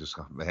grave. Just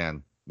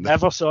man.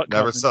 Never saw it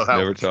coming.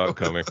 Never saw it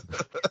coming.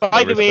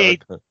 By the way,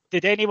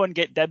 did anyone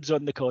get dibs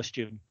on the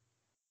costume?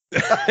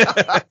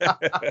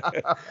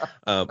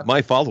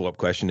 My follow-up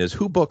question is,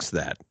 who books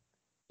that?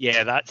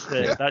 Yeah, that's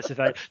the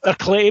thing. They're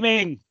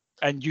claiming,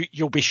 and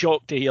you'll be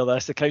shocked to hear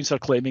this, the council are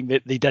claiming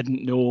that they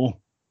didn't know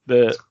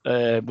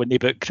that when they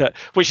booked it,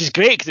 which is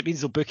great because it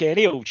means they'll book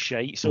any old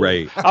shite. So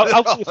right.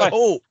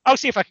 I'll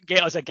see if I can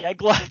get us a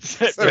gig,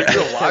 lads. It's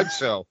a live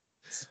show.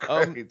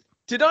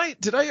 Did I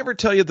ever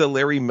tell you the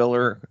Larry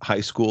Miller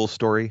high school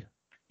story?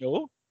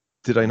 No.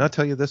 Did I not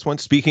tell you this one?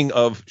 Speaking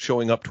of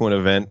showing up to an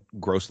event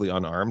grossly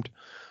unarmed,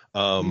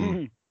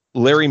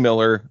 Larry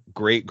Miller,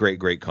 great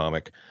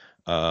comic,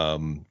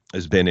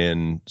 has been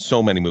in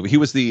so many movies. He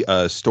was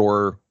the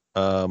store,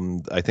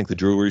 I think the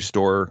jewelry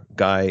store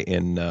guy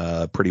in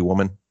Pretty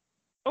Woman.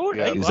 Oh,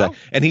 yeah. Wow.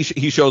 And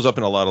he shows up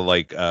in a lot of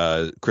like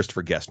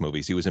Christopher Guest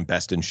movies. He was in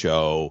Best in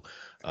Show.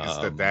 It's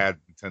the dad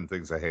 10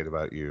 Things I Hate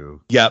About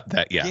You. Yeah,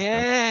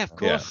 of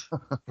course. Yeah.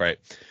 Right.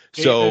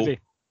 So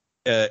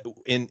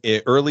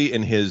early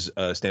in his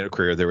stand-up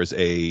career, there was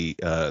the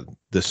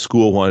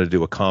school wanted to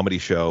do a comedy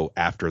show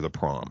after the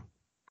prom,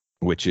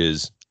 which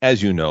is,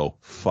 as you know,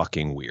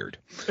 fucking weird.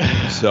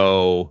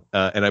 So,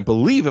 and I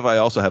believe if I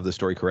also have the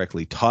story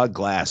correctly, Todd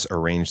Glass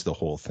arranged the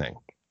whole thing.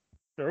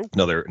 Sure.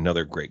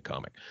 Another great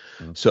comic.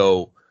 Mm-hmm.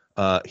 So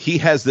he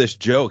has this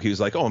joke. He was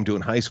like, "Oh, I'm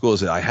doing high school.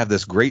 I have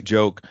this great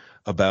joke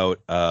about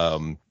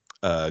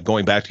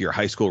going back to your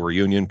high school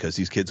reunion because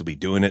these kids will be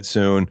doing it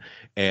soon."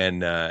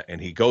 And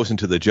he goes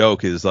into the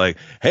joke is like,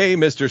 "Hey,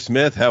 Mr.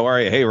 Smith, how are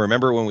you? Hey,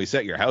 remember when we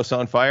set your house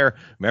on fire?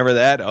 Remember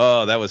that?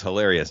 Oh, that was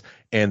hilarious."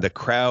 And the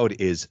crowd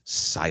is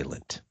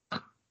silent.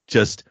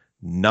 Just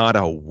not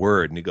a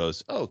word. And he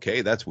goes,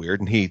 okay, that's weird.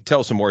 And he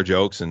tells some more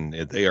jokes, and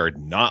they are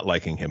not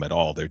liking him at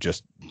all. They're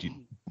just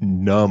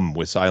numb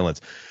with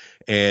silence.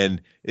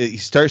 And he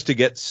starts to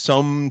get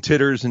some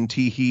titters and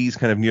tee-hees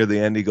kind of near the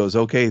end. He goes,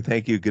 okay,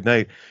 thank you, good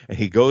night. And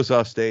he goes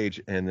off stage,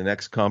 and the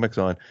next comic's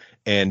on,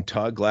 and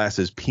Todd Glass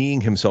is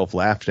peeing himself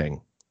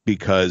laughing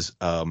because,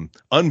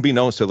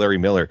 unbeknownst to Larry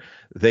Miller,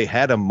 they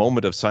had a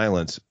moment of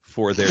silence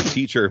for their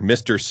teacher,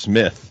 Mr.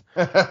 Smith,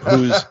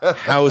 whose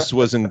house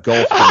was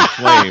engulfed in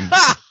flames.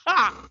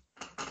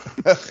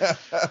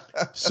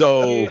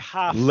 So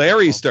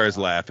Larry starts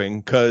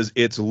laughing because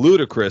it's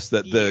ludicrous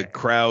that the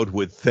crowd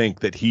would think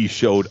that he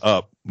showed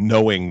up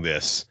knowing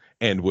this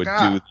and would do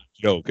the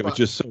joke. It was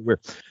just so weird.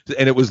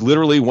 And it was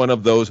literally one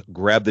of those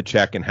grab the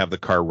check and have the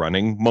car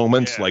running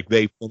moments. Like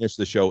they finished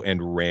the show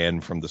and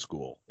ran from the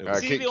school.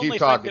 Keep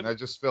talking. I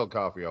just spilled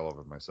coffee all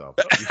over myself.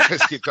 You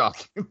guys keep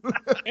talking.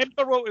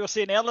 Remember what we were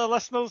saying earlier,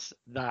 listeners?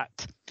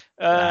 But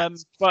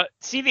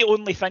see, the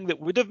only thing that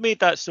would have made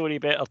that story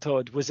better,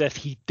 Todd, was if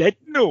he did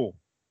know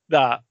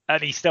that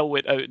and he still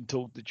went out and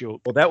told the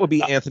joke. Well, that would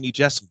be Anthony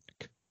Jeselnik.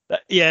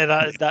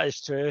 That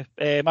is true.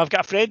 I've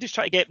got a friend who's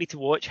trying to get me to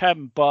watch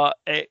him, but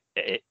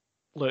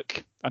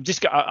look, I'm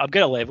going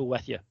to level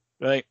with you,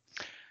 right?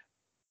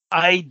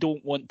 I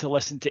don't want to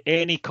listen to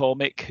any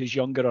comic who's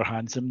younger or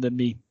handsome than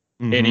me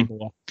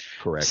anymore.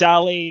 Correct.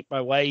 Sally,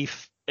 my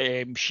wife,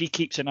 she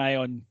keeps an eye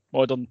on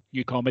modern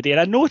new comedy, and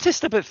I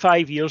noticed about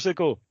 5 years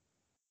ago,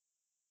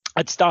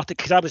 I'd started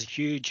because I was a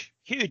huge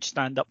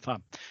stand-up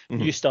fan,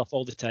 new stuff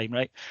all the time,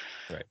 right?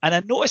 And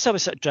I noticed I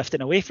was sort of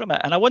drifting away from it,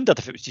 and I wondered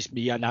if it was just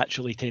me. I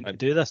naturally tend to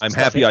do this. I'm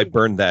happy I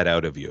burned that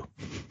out of you.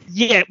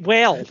 Yeah,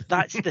 well,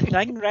 that's the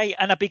thing, right?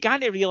 And I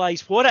began to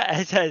realise what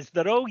it is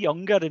they're all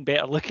younger and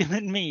better looking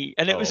than me.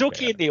 And it was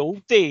okay in the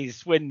old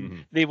days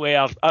when they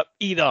were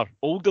either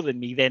older than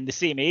me, then the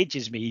same age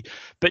as me.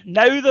 But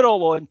now they're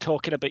all on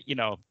talking about,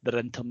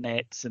 their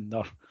internets and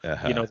their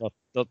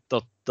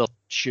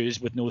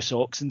shoes with no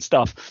socks and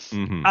stuff.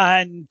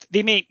 And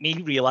they make me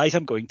realise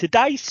I'm going to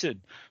die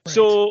soon. Right.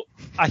 So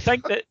I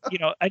think that,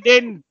 and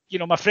then,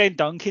 my friend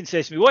Duncan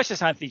says to me, watch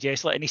this Anthony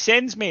Jeselnik, and he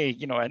sends me,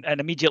 and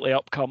immediately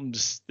up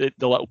comes the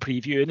little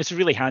preview, and it's a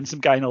really handsome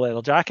guy in a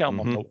leather jacket. I'm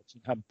not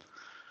watching him.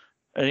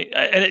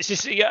 And it's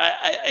just,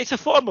 it's a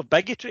form of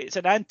bigotry. It's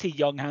an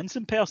anti-young,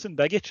 handsome person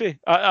bigotry.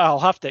 I'll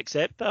have to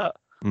accept that.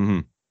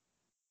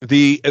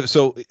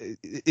 So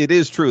it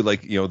is true,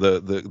 like,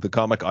 the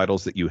comic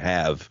idols that you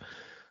have,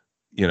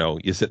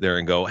 you sit there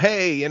and go,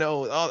 hey,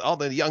 all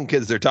the young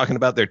kids, they're talking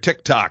about their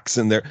TikToks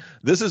and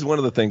this is one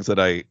of the things that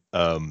I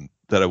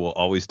will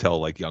always tell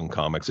like young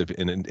comics,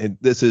 and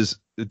this is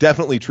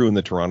definitely true in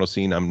the Toronto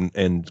scene,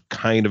 and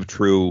kind of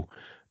true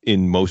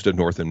in most of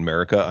North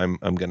America.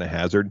 I'm going to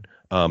hazard,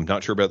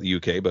 not sure about the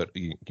UK, but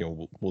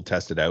we'll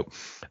test it out.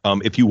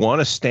 If you want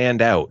to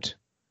stand out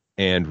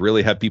and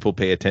really have people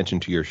pay attention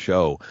to your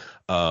show,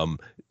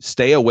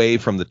 stay away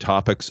from the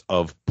topics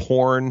of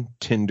porn,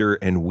 Tinder,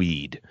 and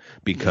weed,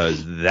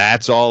 because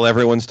that's all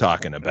everyone's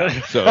talking about.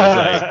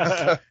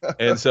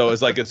 So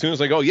it's like as soon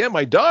as I go,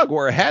 my dog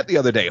wore a hat the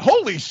other day.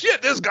 Holy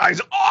shit, this guy's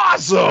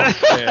awesome!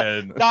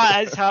 And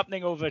that is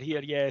happening over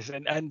here, yes.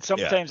 And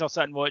sometimes I'll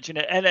sit and watching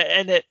it, and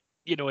it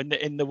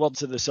in the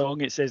words of the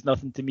song, it says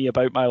nothing to me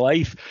about my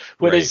life.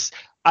 Whereas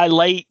I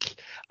like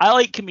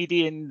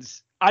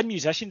comedians and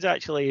musicians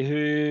actually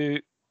who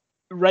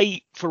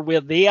write for where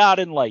they are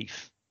in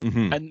life.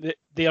 And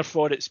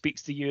therefore it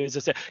speaks to you, as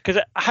I said,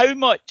 because how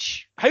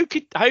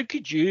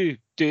could you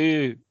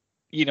do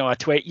a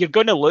tweet? You're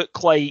going to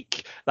look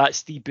like that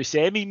Steve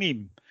Buscemi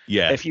meme.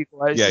 If you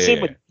go out, it's the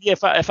same with me.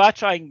 If I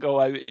try and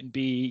go out and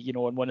be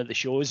on one of the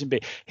shows and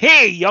be,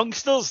 hey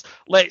youngsters,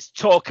 let's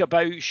talk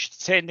about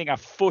sending a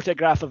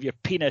photograph of your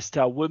penis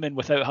to a woman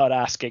without her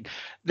asking,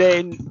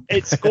 then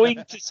it's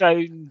going to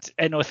sound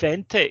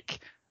inauthentic.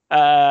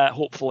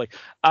 Hopefully,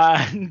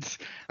 and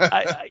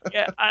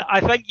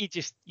I think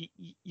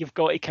you've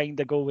got to kind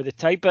of go with the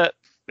type, but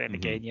then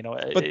again,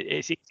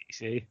 it's easy to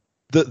say.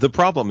 The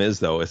problem is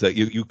though, is that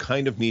you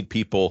kind of need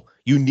people.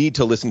 You need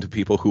to listen to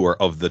people who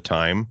are of the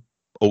time,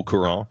 au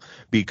courant,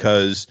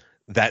 because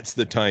that's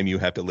the time you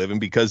have to live in.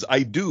 Because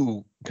I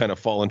do kind of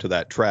fall into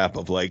that trap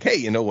of like, hey,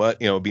 you know what,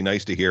 it'd be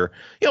nice to hear,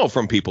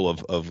 from people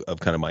of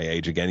kind of my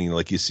age again.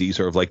 Like you see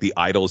sort of like the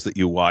idols that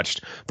you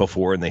watched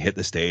before, and they hit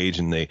the stage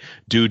and they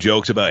do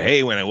jokes about,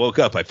 hey, when I woke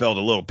up, I felt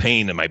a little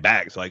pain in my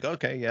back. It's like,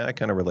 okay, yeah, I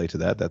kind of relate to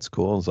that. That's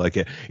cool. It's like,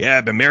 yeah,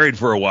 I've been married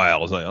for a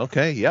while. It's like,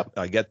 okay, yep,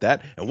 I get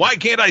that. And why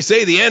can't I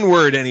say the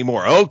N-word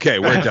anymore? Okay,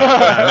 we're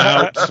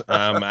done.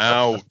 I'm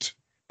out.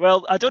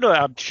 Well, I don't know.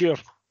 I'm sure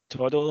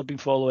Todd will have been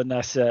following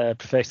this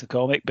professional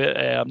comic, but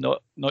I'm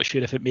not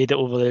sure if it made it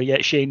over there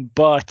yet, Shane.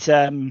 But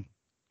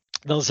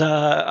there's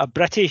a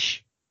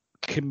British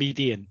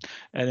comedian,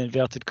 in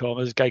inverted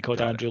commas, a guy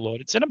called Andrew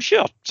Lawrence, and I'm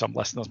sure some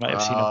listeners might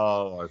have seen him.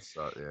 Oh,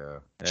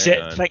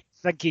 yeah.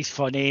 Think he's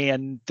funny,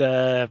 and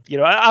I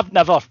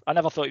never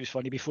thought he was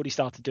funny before he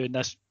started doing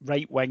this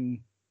right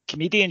wing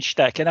comedian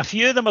shtick, and a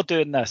few of them are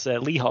doing this.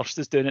 Lee Hurst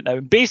is doing it now,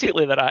 and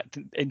basically their act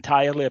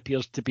entirely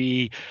appears to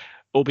be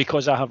oh,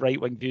 because I have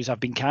right-wing views, I've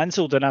been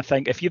cancelled. And I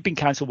think, if you've been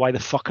cancelled, why the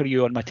fuck are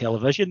you on my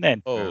television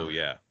then? Oh,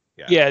 yeah.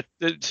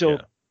 So,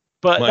 Yeah.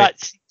 but that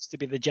seems to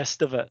be the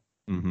gist of it.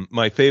 Mm-hmm.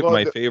 My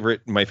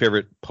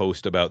favorite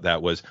post about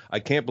that was, I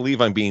can't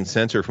believe I'm being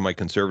censored for my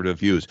conservative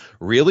views.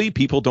 Really?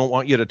 People don't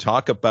want you to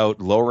talk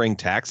about lowering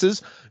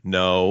taxes?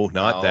 No,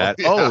 not that.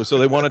 Yeah. Oh, so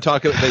they want to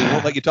talk. They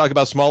won't let you talk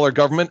about smaller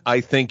government?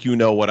 I think you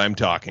know what I'm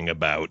talking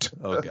about.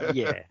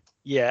 Okay.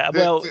 Yeah.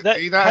 Well,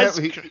 he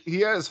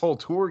had his whole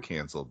tour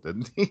canceled,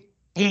 didn't he?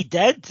 He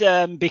did,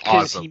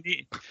 because Awesome.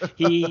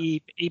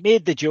 he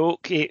made the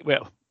joke.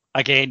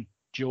 Again,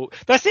 joke.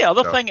 That's the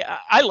other thing.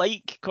 I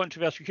like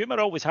controversial humor,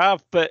 always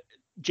have, but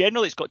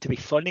generally it's got to be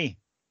funny.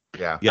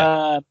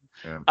 Yeah.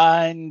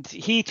 And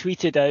he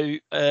tweeted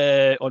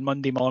out on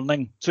Monday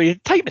morning, so you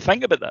had time to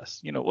think about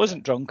this. It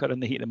wasn't drunk or in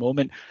the heat of the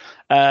moment.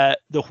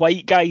 The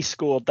white guy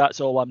scored.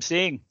 That's all I'm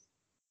saying.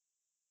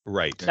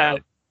 Right. Now,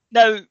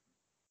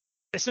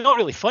 it's not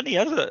really funny,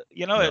 is it?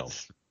 No.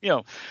 It's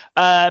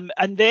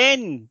and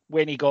then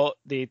when he got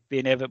the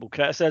inevitable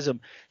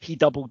criticism, he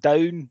doubled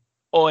down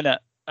on it.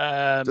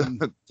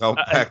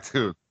 Back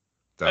to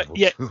double.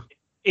 Yeah.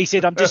 He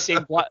said, I'm just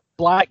saying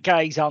black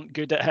guys aren't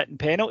good at hitting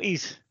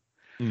penalties.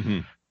 Mm-hmm.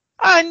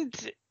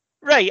 And,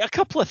 right, a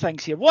couple of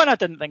things here. One, I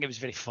didn't think it was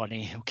very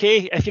funny,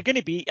 okay? If you're going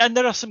to be... And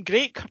there are some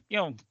great,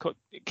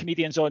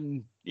 comedians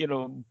on,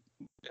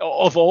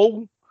 of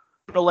all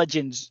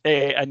religions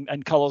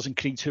and colours and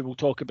creeds who will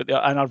talk about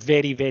that and are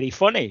very, very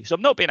funny. So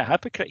I'm not being a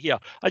hypocrite here.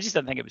 I just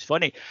didn't think it was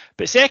funny.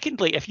 But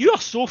secondly, if you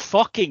are so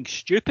fucking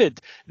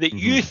stupid that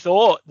you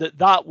thought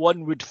that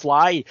one would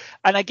fly,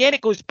 and again it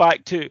goes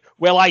back to,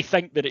 well, I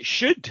think that it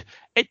should.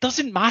 It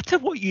doesn't matter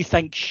what you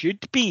think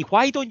should be.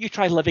 Why don't you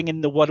try living in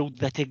the world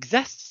that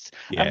exists?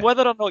 Yeah. And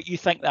whether or not you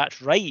think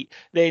that's right,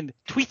 then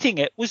tweeting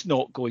it was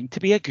not going to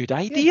be a good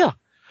idea. Yeah.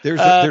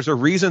 There's a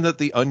reason that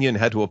the Onion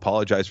had to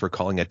apologize for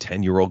calling a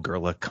 10-year-old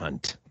girl a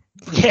cunt.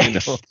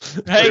 Yes,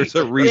 right. There's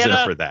a reason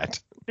for that.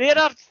 There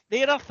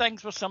are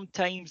things where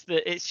sometimes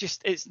that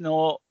it's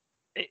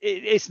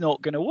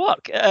not going to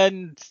work,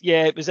 and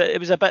yeah, it was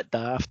a bit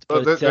daft.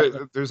 But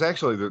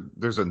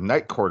there's a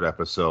Night Court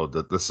episode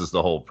that this is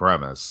the whole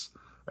premise,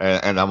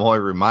 and I'm only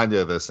reminded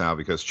of this now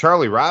because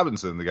Charlie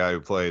Robinson, the guy who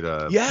played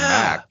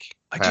Mac,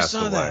 passed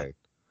away. That.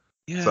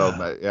 Yeah. So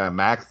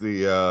Mac,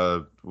 I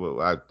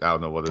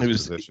don't know what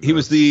his position. He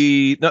was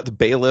not the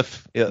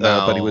bailiff,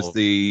 but he was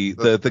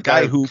the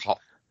guy who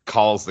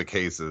calls the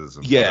cases.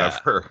 And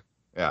whatever.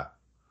 Yeah.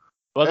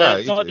 Well,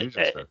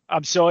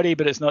 I'm sorry,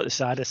 but it's not the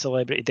saddest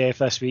celebrity death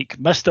this week.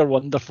 Mr.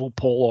 Wonderful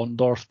Paul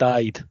Orndorff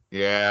died.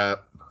 Yeah.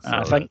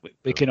 I think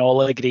we can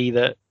all agree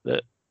that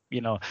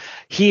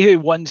he who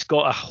once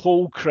got a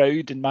whole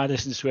crowd in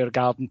Madison Square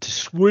Garden to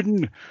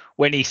swoon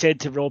when he said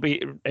to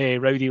Rowdy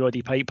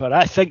Roddy Piper,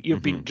 I think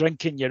you've been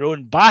drinking your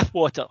own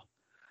bathwater.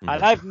 And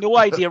I have no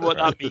idea what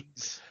that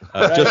means.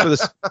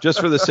 Just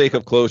for the sake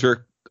of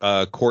closure,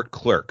 court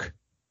clerk.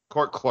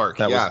 Court clerk,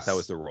 that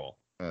was the role.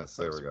 Yes,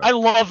 there we go. I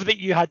love that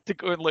you had to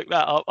go and look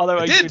that up.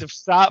 Otherwise, you would have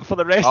sat for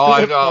the rest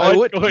of the pod. I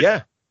would,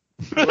 yeah.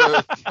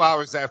 2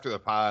 hours after the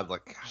pod,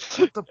 like,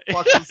 what the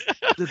fuck is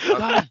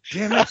God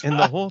damn it, and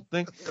the whole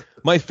thing.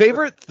 My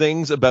favorite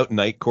things about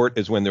Night Court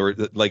is when they were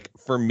like,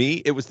 for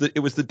me, it was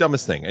the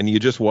dumbest thing, and you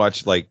just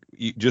watched, like,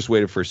 you just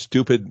waited for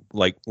stupid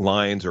like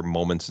lines or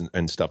moments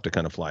and stuff to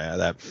kind of fly out of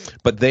that.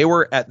 But they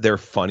were at their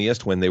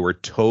funniest when they were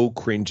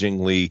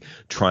cringingly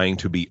trying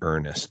to be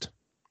earnest.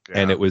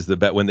 Yeah. And it was the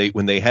bet when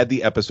they had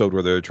the episode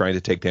where they were trying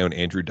to take down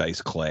Andrew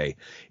Dice Clay.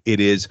 It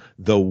is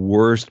the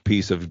worst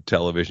piece of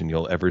television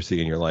you'll ever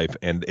see in your life,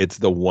 and it's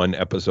the one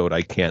episode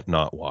I can't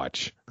not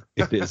watch.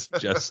 It is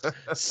just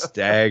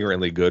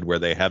staggeringly good, where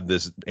they have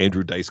this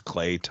Andrew Dice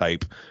Clay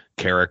type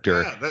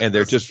character, and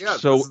they're just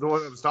so. This is the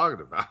one I was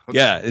talking about.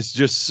 Yeah, it's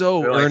just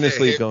so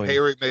earnestly going.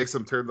 Harry makes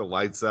him turn the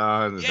lights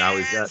on, and now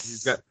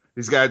he's got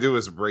to do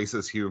his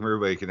racist humor,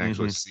 but he can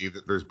actually see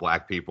that there's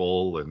black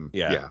people, and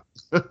yeah.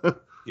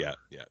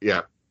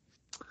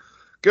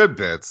 Good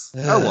bits.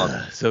 I love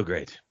it. So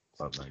great.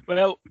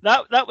 Well,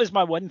 that was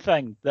my one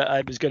thing that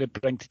I was going to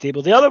bring to the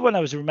table. The other one,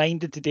 I was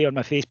reminded today on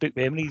my Facebook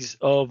memories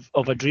of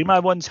a dream I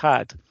once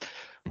had,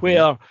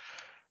 where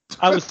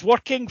I was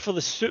working for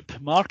the Soup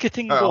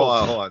marketing board.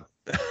 Hold on.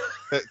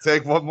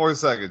 Take one more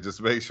second,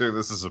 just make sure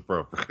this is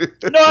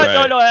appropriate.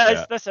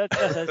 No, this is.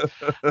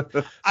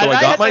 So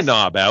I got my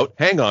knob out.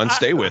 Hang on,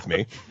 stay with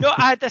me. No,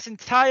 I had this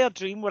entire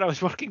dream where I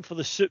was working for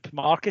the Soup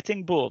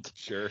marketing board.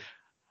 Sure.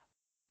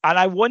 And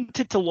I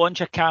wanted to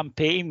launch a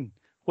campaign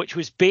which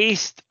was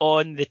based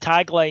on the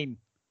tagline,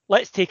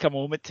 let's take a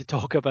moment to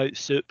talk about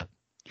soup.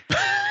 And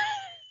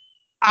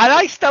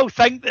I still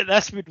think that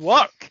this would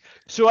work.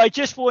 So I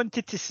just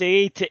wanted to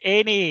say to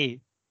any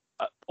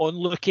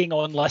onlooking,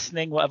 on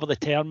listening, whatever the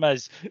term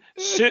is,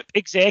 soup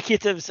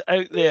executives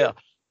out there,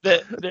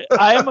 that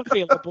I am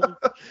available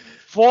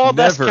for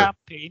this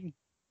campaign.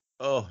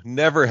 Oh,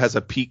 never has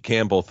a Pete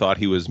Campbell thought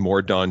he was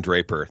more Don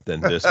Draper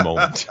than this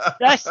moment.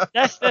 Yeah.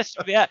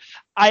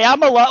 I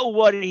am a little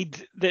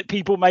worried that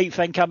people might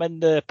think I'm in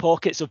the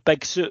pockets of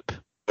Big Soup.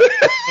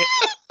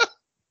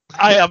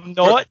 I am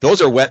not.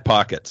 Those are wet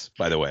pockets,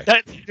 by the way.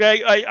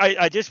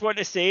 I just want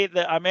to say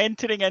that I'm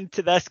entering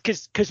into this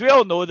because we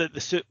all know that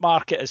the soup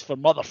market is for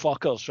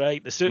motherfuckers,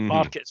 right? The soup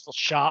market is for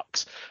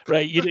sharks,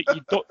 right? You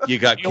don't. You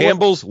got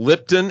Campbell's,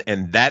 Lipton,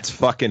 and that's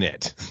fucking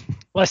it.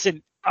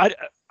 Listen, I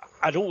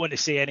don't want to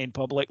say anything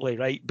publicly,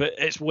 right? But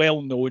it's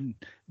well known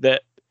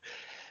that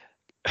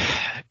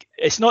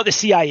it's not the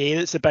CIA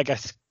that's the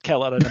biggest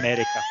killer in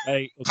America,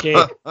 right? Okay.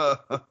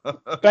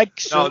 Big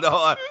soup.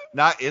 No,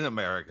 not in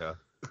America.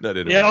 Not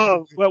in Yeah,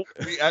 well,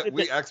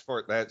 we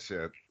export that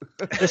shit.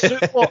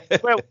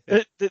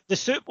 the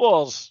soup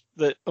wars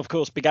that, of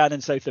course, began in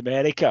South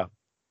America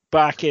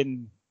back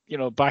in the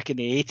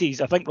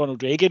 80s. I think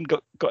Ronald Reagan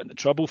got into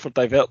trouble for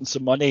diverting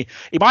some money.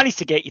 He managed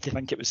to get you to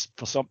think it was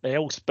for something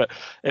else, but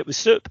it was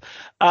soup.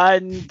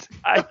 And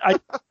I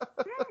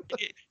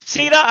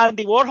see that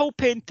Andy Warhol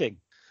painting.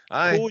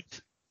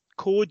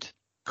 Code.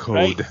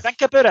 Right?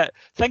 Think about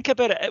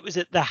it. It was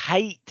at the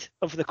height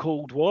of the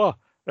Cold War.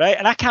 Right,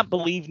 and I can't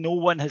believe no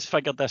one has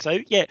figured this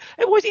out yet.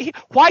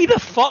 Why the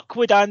fuck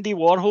would Andy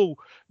Warhol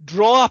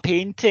draw a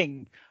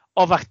painting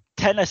of a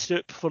tin of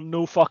soup for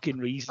no fucking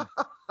reason?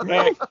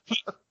 Right?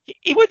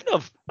 he wouldn't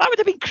have. That would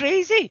have been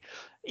crazy.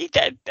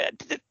 Did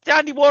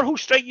Andy Warhol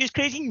strike you as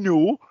crazy?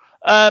 No.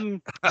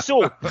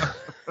 So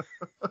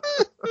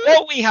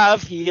what we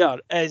have here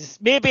is,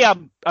 maybe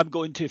I'm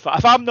going too far.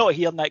 If I'm not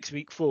here next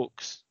week,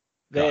 folks,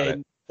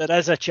 then there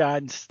is a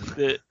chance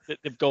that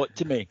they've got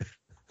to me.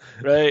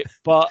 Right,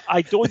 but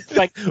I don't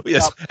think.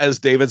 Yes, as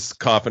David's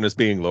coffin is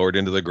being lowered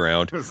into the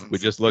ground, we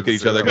just look at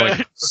each other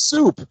going,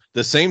 "Soup."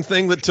 The same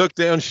thing that took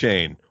down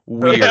Shane.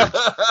 Weird.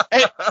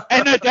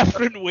 In a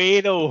different way,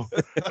 though,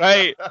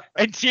 right?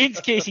 In Shane's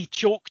case, he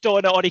choked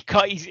on it, or he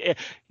cut his.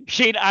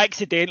 Shane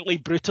accidentally,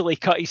 brutally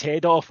cut his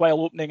head off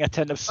while opening a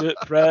tin of soup.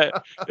 Right,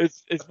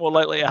 it's more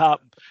likely to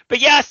happen.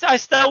 But yes, I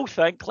still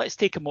think let's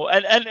take a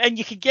moment, and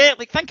you can get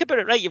think about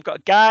it, right? You've got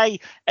a guy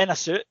in a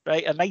suit,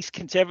 right, a nice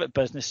conservative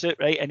business suit,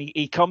 right, and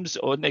he comes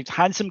on, a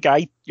handsome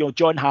guy,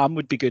 John Hamm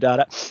would be good at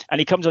it, and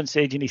he comes on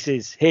stage and he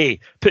says, "Hey,"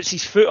 puts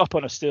his foot up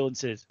on a stool and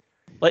says,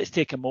 "Let's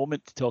take a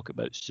moment to talk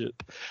about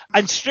soup."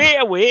 And straight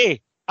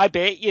away, I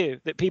bet you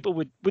that people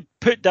would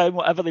put down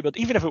whatever they were,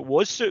 even if it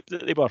was soup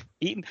that they were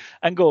eating,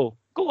 and go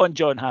on,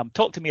 John Hamm,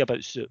 talk to me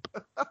about soup.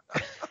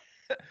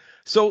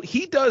 So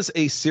he does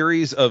a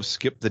series of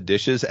Skip the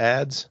Dishes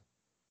ads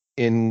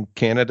in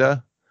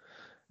Canada.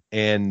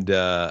 And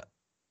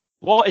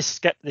what is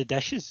Skip the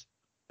Dishes?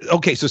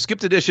 Okay, so Skip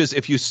the Dishes,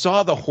 if you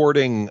saw the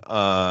hoarding,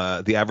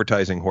 the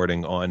advertising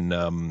hoarding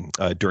on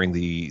during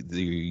the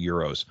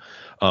Euros,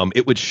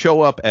 it would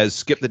show up as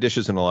Skip the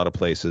Dishes in a lot of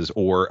places,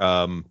 or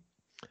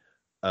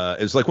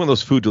it's like one of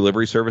those food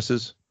delivery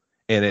services,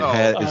 and it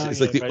it's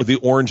like the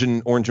orange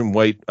and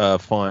white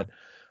font,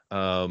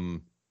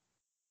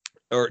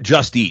 or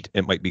Just Eat,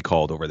 it might be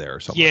called over there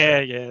or something. Yeah,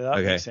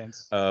 that makes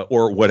sense.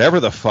 Or whatever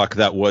the fuck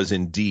that was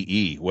in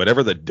DE,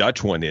 whatever the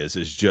Dutch one is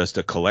just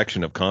a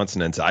collection of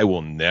consonants I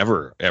will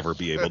never ever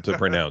be able to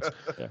pronounce.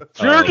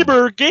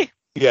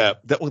 Yeah,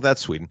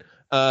 that's Sweden.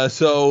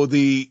 So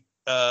the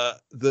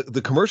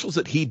commercials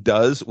that he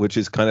does, which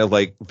is kind of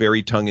like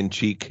very tongue in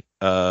cheek,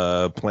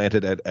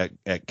 planted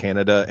at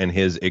Canada and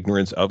his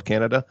ignorance of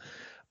Canada,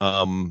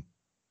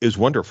 is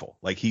wonderful.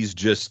 Like he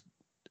does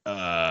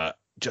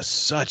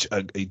such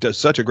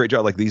a great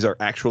job. Like these are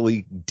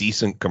actually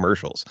decent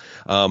commercials.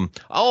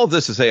 All of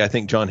this to say, I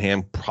think John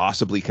Hamm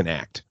possibly can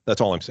act.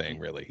 That's all I'm saying,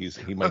 really.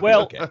 He might be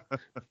okay.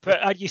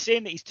 But are you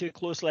saying that he's too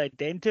closely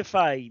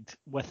identified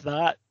with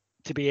that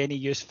to be any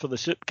use for the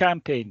soup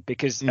campaign?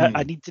 Because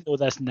I need to know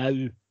this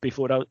now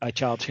before I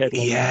charge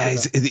headline. Yeah,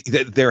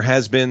 there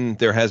has been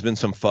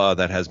some pho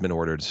that has been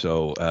ordered.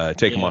 So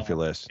take him off your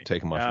list.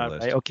 Take him off your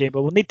list. Right, okay,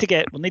 but we'll need to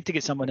get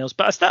someone else.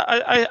 But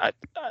I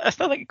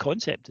still think the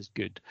concept is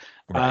good,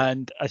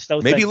 and I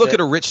still maybe think look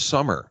at a Rich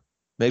Summer.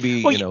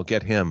 Maybe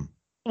get him.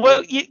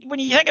 Well, when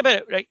you think about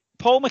it, right?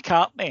 Paul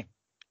McCartney.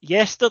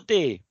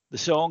 Yesterday, the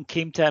song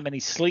came to him in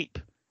his sleep.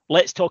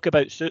 Let's Talk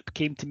About Soup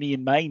came to me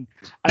in mine.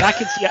 And I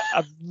can see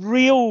a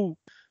real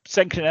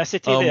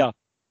synchronicity there.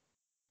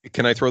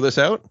 Can I throw this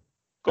out?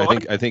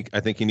 I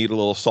think you need a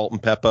little Salt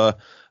and Pepper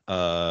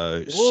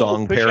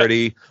song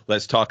parody.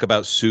 Let's talk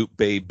about Soup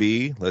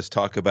Baby. Let's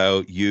talk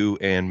about you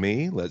and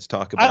me. Let's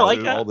talk about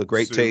all the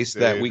great taste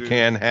that we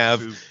can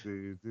have.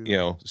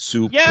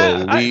 Soup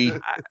Baby.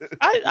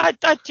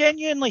 I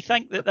genuinely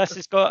think that this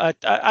has got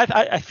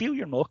I feel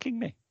you're mocking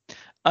me.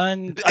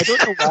 And I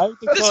don't know why.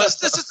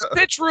 This is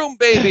pitch room,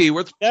 baby.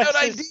 With good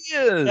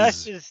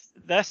ideas.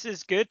 This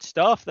is good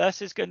stuff.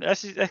 This is good.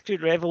 This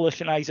could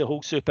revolutionise the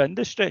whole soup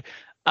industry.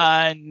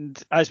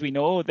 And as we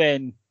know,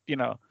 then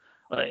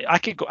I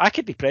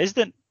could be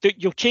president.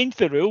 You'll change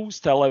the rules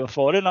to allow a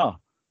foreigner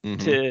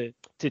to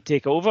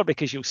take over,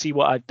 because you'll see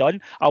what I've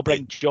done. I'll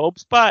bring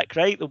jobs back,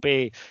 right?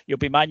 You'll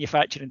be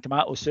manufacturing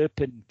tomato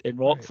soup in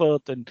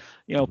Rockford, and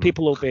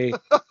people will be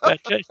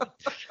interested.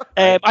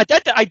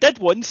 I did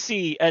once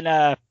see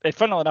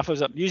funnily enough, I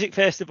was at a music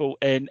festival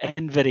in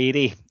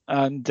Inverary,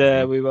 and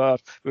we were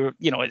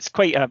it's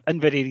quite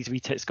Inverary's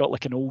it's got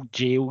like an old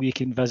jail you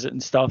can visit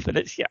and stuff, and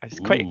it's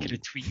quite a kind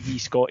of tweedy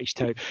Scottish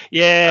town.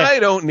 Yeah, I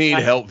don't need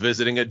help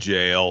visiting a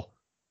jail.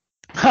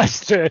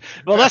 That's true.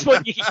 Well, that's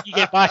what you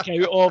get back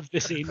out of the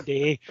same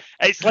day.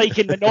 It's like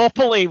in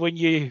Monopoly when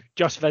you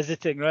just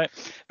visiting, right?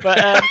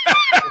 But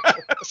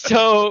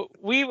so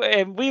we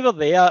were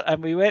there,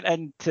 and we went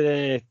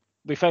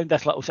we found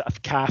this little sort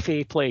of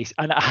cafe place,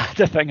 and it had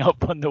a thing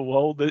up on the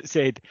wall that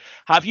said,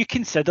 "Have you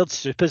considered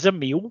soup as a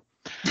meal?"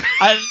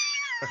 And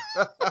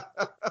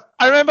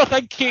I remember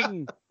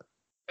thinking,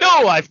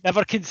 no, I've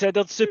never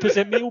considered soup as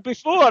a meal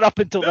before. Up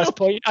until this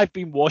point, I've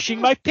been washing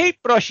my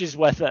paintbrushes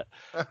with it.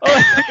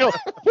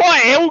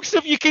 What else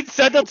have you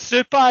considered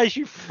soup as,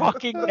 you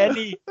fucking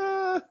ninny?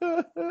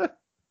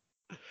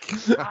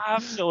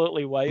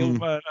 Absolutely wild,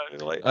 man.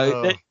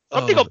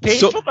 Somebody got paid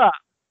for that.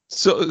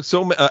 So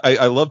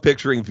I love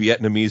picturing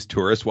Vietnamese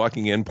tourists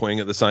walking in,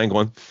 pointing at the sign,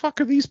 going, "Fuck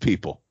are these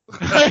people?"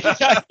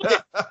 Exactly.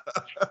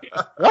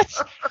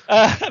 What?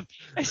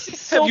 It's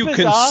just so Have you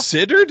bizarre.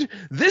 considered?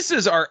 This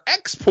is our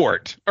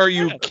export. Are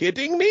you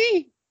kidding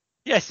me?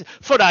 Yes,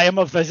 for I am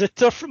a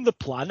visitor from the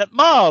planet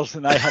Mars,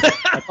 and I have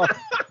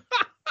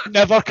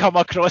never come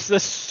across the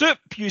soup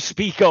you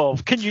speak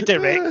of. Can you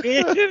direct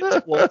me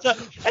towards it?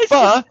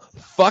 For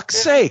fuck's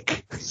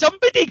sake.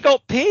 Somebody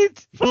got paid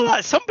for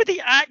that. Somebody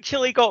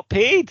actually got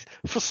paid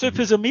for soup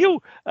as a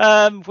meal,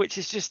 which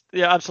is just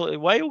absolutely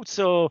wild.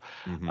 So,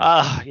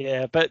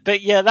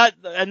 but yeah,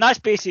 that's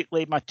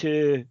basically my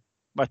two.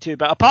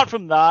 But apart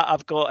from that,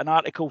 I've got an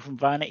article from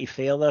Vanity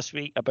Fair this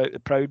week about the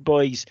Proud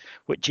Boys,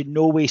 which in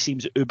no way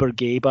seems uber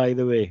gay, by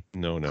the way.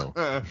 No.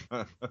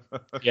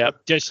 Yeah,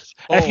 just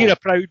if you're a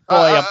Proud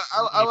Boy.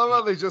 I love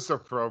how they just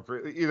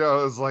appropriate.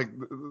 It's like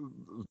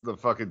the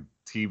fucking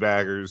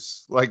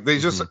teabaggers. Like they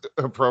just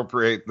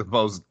appropriate the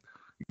most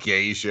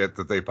gay shit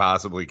that they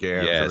possibly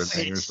can for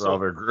the names for all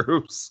their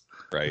groups.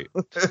 Right.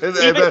 and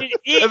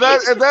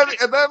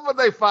then when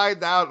they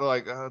find out, they're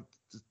like,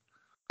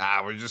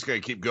 we're just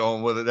gonna keep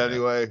going with it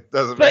anyway.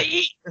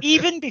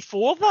 Even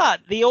before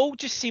that, they all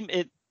just seem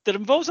to. There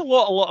involves a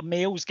lot of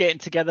males getting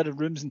together in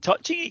rooms and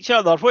touching each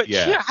other. Which,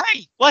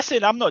 hey,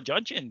 listen, I'm not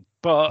judging,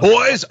 but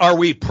boys, are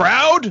we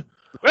proud?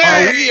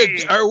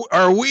 Hey!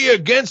 Are we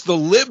against the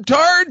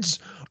libtards?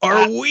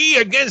 Are we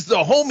against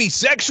the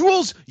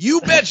homosexuals?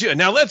 You betcha.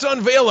 Now let's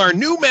unveil our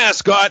new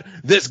mascot,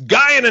 this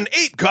guy in an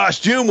ape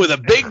costume with a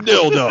big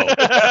dildo.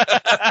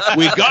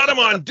 We got him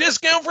on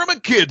discount from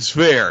a kid's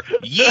fair.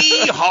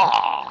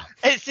 Yeehaw!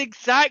 It's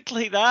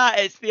exactly that.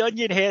 It's the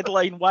Onion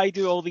headline, "Why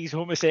do all these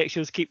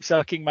homosexuals keep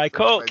sucking my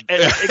cock?"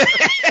 And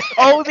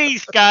all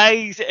these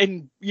guys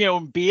in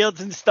beards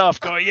and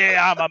stuff going,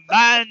 "Yeah, I'm a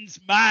man's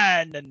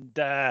man." And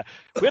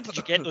where did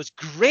you get those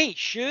great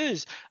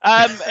shoes?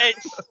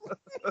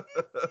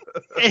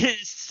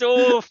 It's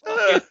so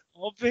fucking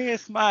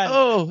obvious, man.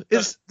 Oh,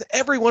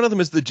 every one of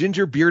them is the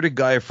ginger bearded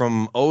guy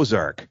from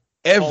Ozark.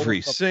 Every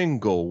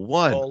single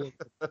one.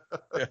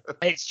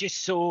 It's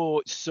just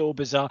so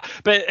bizarre.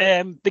 But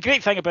the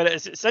great thing about it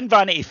is it's in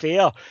Vanity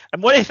Fair.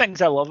 And one of the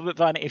things I love about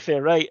Vanity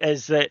Fair, right,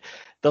 is that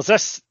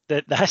there's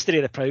the history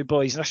of the Proud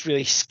Boys, and this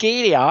really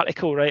scary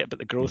article, right, about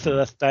the growth of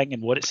this thing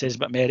and what it says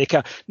about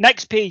America.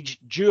 Next page,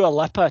 Dua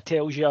Lipa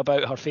tells you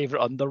about her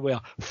favourite underwear.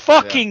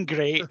 Fucking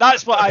great.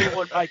 That's what I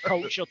want my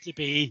culture to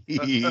be.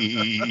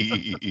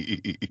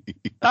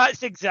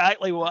 That's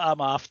exactly what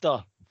I'm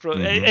after.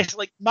 It's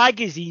like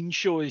magazine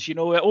shows,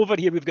 over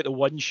here we've got the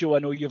one show, I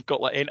know you've got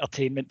like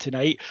Entertainment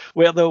Tonight,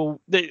 where the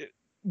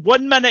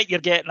 1 minute you're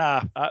getting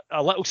a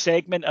little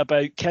segment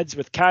about kids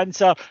with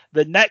cancer,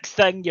 the next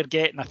thing you're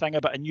getting a thing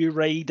about a new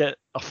ride at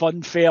a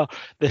fun fair,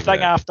 the thing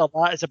after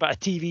that is about a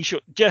TV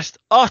show, just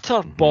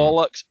utter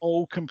bollocks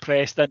all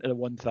compressed into the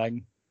one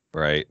thing.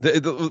 Right.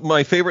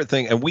 My favorite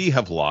thing, and we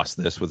have lost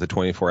this with the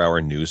 24-hour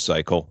news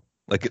cycle.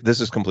 Like, this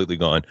is completely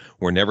gone.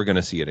 We're never going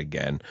to see it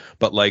again.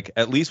 But, like,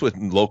 at least with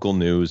local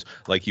news,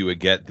 like, you would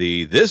get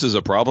this is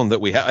a problem that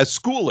we have. A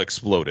school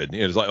exploded.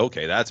 It's like,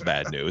 okay, that's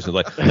bad news. And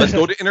like, let's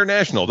go to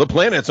international. The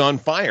planet's on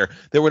fire.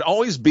 There would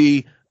always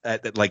be,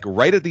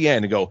 right at the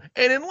end, and go,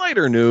 and in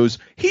lighter news,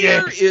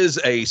 here is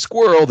a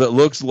squirrel that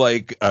looks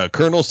like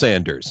Colonel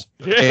Sanders.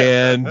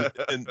 And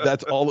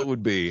that's all it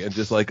would be. And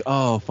just like,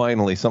 oh,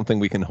 finally, something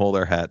we can hold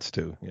our hats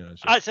to.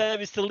 It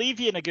was to leave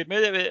you in a good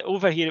mood.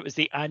 Over here, it was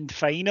the "and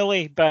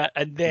finally,"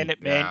 and then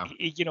it meant,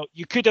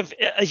 you could have,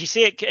 as you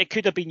say, it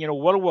could have been,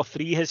 World War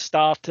III has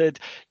started.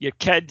 Your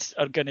kids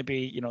are going to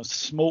be,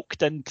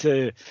 smoked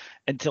into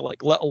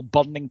like little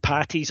burning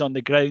patties on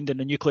the ground in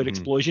a nuclear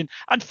explosion.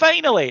 And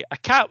finally, a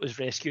cat was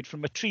rescued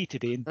from a tree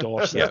today in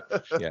Dorset.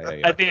 Yeah.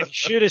 And then,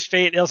 sure as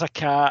fate, there's a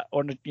cat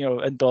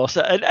in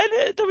Dorset. And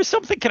there was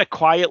something kind of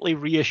quietly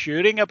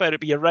reassuring about it.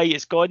 But you're right,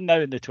 it's gone now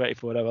in the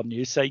 24-hour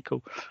news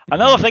cycle.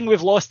 Another thing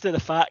we've lost to the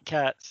fat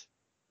cats.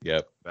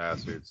 Yep.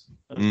 Bastards.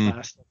 Those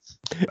bastards.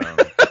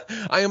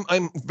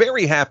 I'm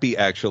very happy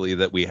actually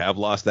that we have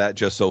lost that,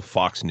 just so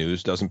Fox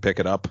News doesn't pick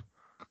it up.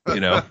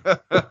 And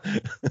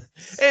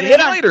in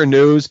lighter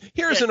news,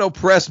 here's an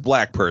oppressed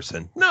black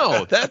person.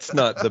 No, that's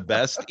not the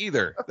best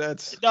either.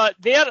 That's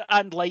their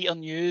and lighter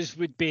news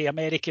would be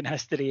American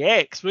History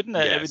X, wouldn't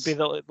it? Yes. It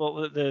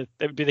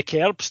would be the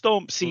curb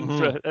stomp scene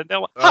for it. And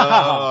they're like,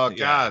 Oh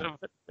God!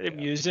 Very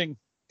amusing.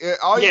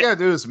 All you gotta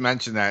do is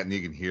mention that, and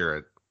you can hear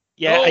it.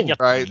 Yeah, and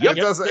right. That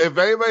doesn't. If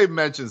anybody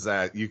mentions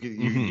that, you can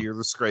hear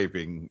the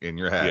scraping in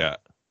your head.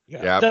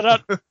 Yeah. There are,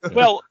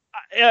 well,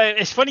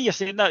 it's funny you're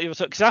saying that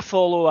because I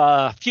follow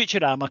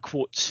Futurama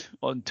quotes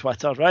on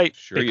Twitter, right?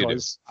 Sure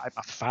because I'm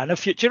a fan of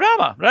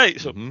Futurama, right?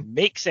 So it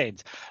makes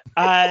sense.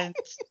 And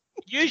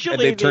usually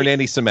and they've turned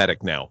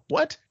anti-Semitic now.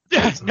 What?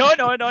 No.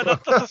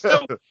 That's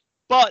still.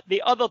 But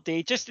the other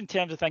day, just in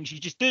terms of things you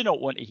just do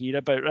not want to hear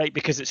about, right?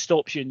 Because it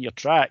stops you in your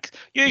tracks.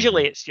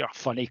 Usually it's your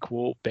funny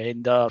quote,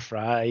 Bender,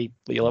 Fry,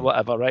 Leela,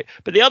 whatever, right?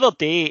 But the other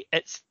day,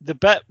 it's the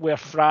bit where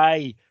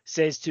Fry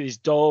says to his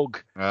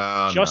dog,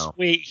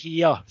 wait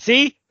here.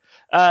 See?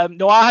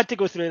 No, I had to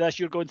go through this.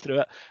 You're going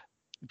through it.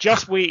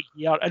 Just wait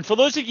here. And for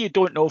those of you who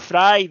don't know,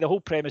 Fry, the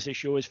whole premise of the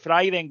show is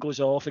Fry then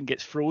goes off and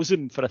gets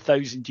frozen for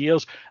 1,000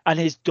 years, and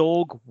his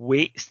dog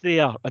waits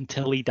there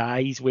until he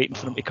dies, waiting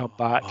for him to come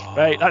back.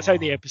 Right? That's how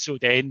the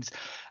episode ends.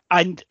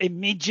 And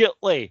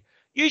immediately,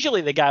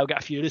 usually the guy will get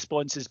a few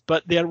responses,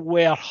 but there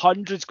were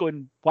hundreds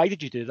going, why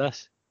did you do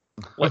this?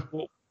 Like,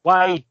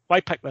 why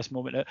pick this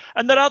moment out?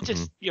 And there are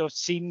just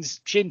scenes.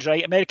 Shane's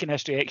right. American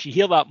History X. You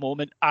hear that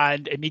moment,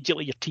 and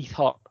immediately your teeth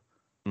hurt.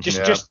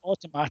 Just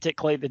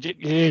automatically, I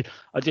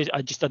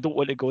don't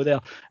want to go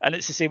there, and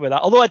it's the same with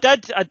that. Although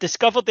I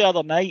discovered the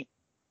other night,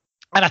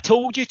 and I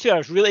told you to. I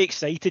was really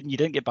excited, and you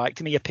didn't get back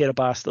to me, you pair of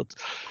bastards.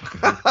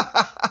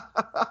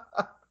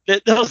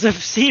 There's a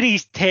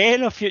series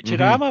 10 of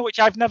Futurama, which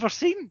I've never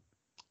seen.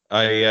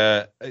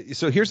 So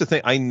here's the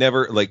thing: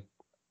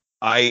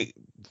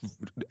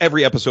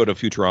 every episode of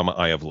Futurama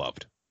I have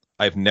loved.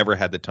 I've never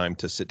had the time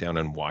to sit down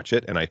and watch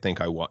it, and I think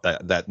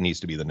that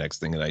needs to be the next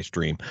thing that I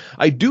stream.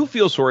 I do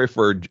feel sorry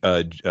for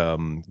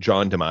John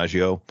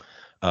DiMaggio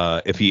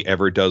if he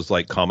ever does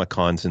like Comic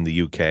Cons in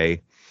the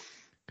UK,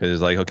 because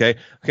it's like, okay,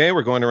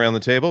 we're going around the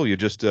table. You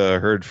just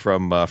heard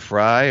from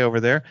Fry over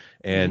there,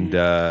 and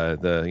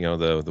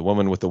the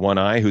woman with the one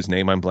eye whose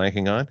name I'm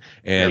blanking on,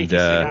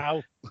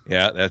 and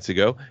yeah, that's a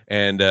go.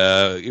 And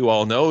you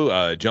all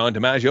know John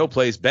DiMaggio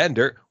plays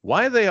Bender.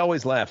 Why do they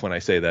always laugh when I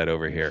say that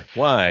over here?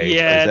 Why?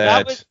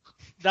 Yeah,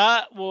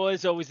 that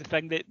was always the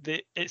thing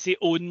that it's the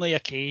only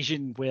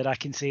occasion where I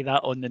can say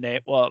that on the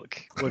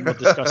network when we're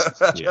discussing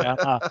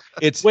Futurama.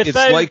 It's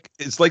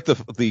like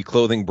the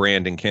clothing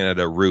brand in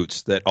Canada,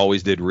 Roots, that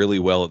always did really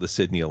well at the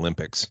Sydney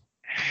Olympics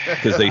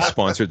because they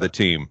sponsored the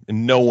team,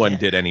 and no one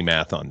did any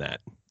math on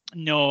that.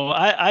 No,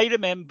 I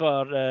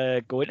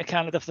remember going to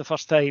Canada for the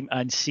first time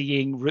and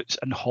seeing Roots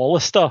and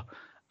Hollister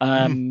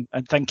and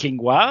thinking,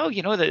 wow,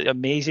 the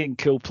amazing,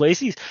 cool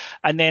places.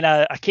 And then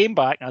I came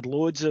back and had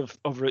loads of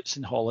Roots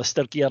and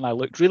Hollister gear, and I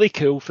looked really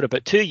cool for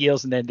about 2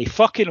 years, and then they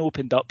fucking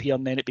opened up here,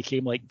 and then it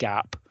became like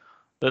Gap.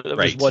 There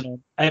was one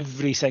on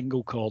every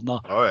single corner.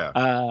 Oh,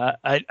 yeah.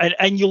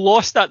 And you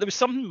lost that. There was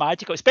something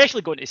magical,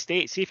 especially going to the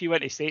States. See, if you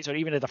went to the States or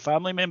even had a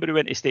family member who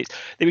went to the States,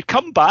 they would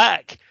come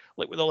back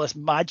like with all this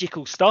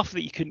magical stuff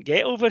that you couldn't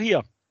get over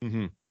here.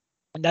 Mm-hmm.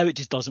 And now it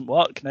just doesn't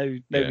work. Now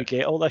we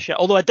get all this shit.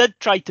 Although I did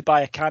try to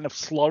buy a can of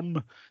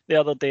Slurm the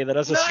other day. There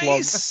is a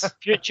Slurm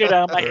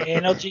Futurama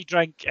energy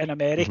drink in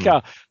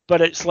America,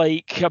 but it's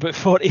like about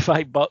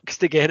 $45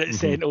 to get it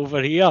sent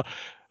over here,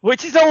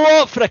 which is a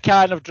lot for a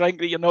can of drink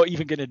that you're not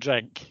even going to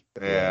drink.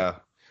 Yeah.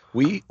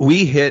 We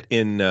hit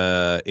in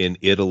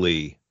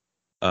Italy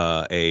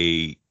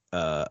a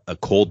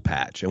cold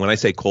patch, and when I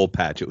say cold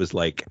patch, it was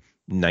like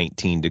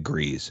 19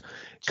 degrees,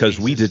 because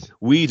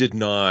we did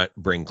not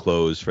bring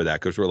clothes for that,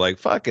 because we're like,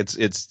 fuck,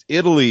 it's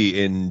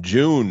Italy in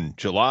June,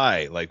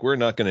 July, like we're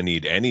not going to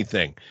need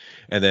anything.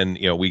 And then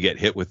we get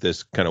hit with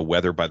this kind of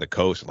weather by the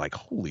coast, like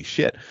holy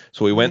shit.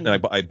 So we went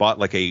and I bought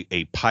like a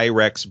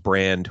Pyrex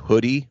brand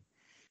hoodie,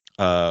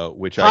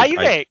 which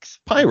Pyrex.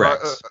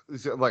 Pyrex.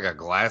 Is it like a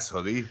glass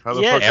hoodie? How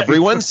the fuck?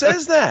 Everyone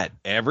says that.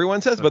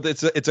 Everyone says, but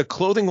it's a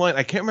clothing line.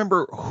 I can't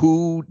remember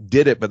who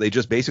did it, but they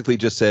just basically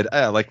just said,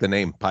 I like the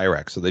name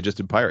Pyrex, so they just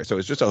did Pyrex. So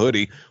it's just a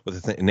hoodie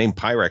with the name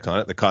Pyrex on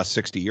it that costs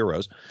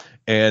 €60,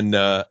 and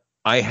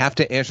I have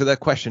to answer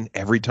that question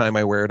every time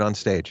I wear it on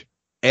stage.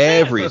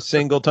 Every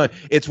single time.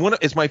 It's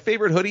my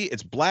favorite hoodie.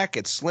 It's black.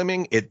 It's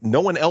slimming.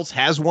 No one else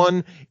has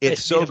one.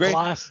 It's so great.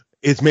 Glass.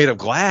 It's made of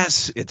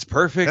glass. It's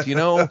perfect.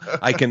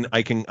 I can.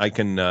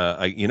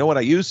 You know what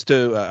I use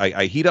to?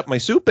 I heat up my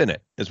soup in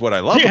it. Is what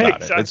I love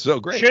about it. It's so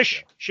great.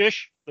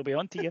 Shush. They'll be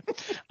on to you.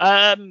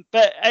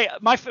 But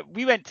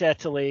we went to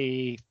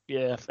Italy.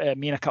 Yeah,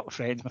 me and a couple of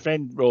friends. My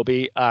friend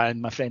Robbie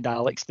and my friend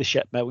Alex, the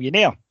shit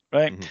millionaire.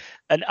 Right,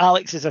 and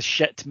Alex is a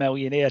shit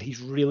millionaire. He's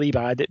really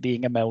bad at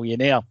being a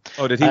millionaire.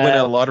 Oh, did he win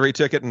a lottery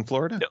ticket in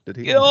Florida? Did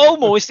he?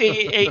 Almost.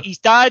 His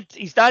dad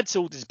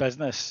sold his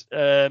business,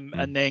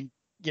 and then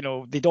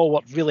they'd all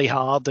worked really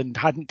hard and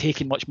hadn't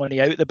taken much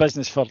money out of the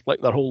business for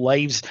like their whole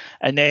lives.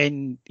 And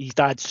then his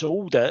dad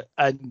sold it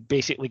and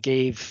basically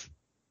gave,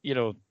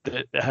 him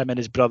and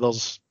his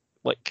brothers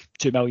like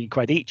 £2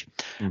 million each.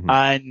 Mm-hmm.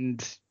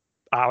 And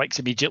Alex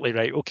immediately,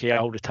 right, okay,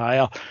 I'll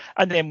retire.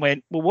 And then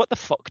went, well, what the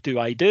fuck do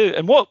I do?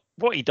 And what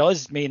he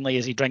does mainly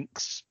is he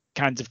drinks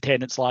cans of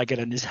Tennent's Lager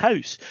in his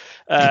house.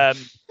 And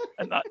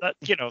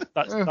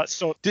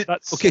so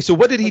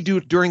what did he do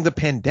during the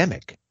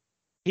pandemic?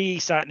 He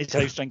sat in his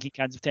house drinking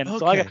cans of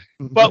Tennent's Lager.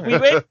 But we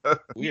went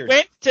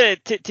to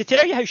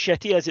tell you how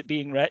shitty he is at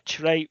being rich,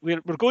 right?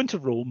 We're going to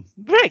Rome.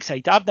 We're very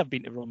excited. I've never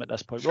been to Rome at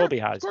this point. Sure, Robbie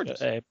has.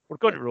 But, we're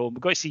going to Rome.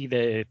 We're going to see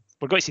the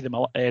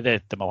Milan.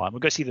 We're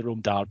going to see the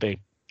Rome derby.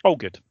 All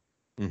good.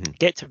 Mm-hmm.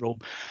 Get to Rome.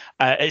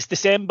 It's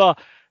December.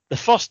 The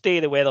first day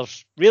the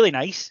weather's really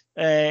nice.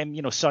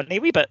 Sunny,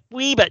 wee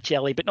bit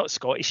chilly, but not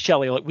Scottish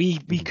chilly. Like we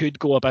could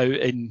go about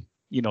in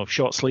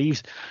short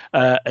sleeves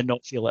and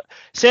not feel it.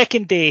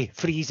 Second day,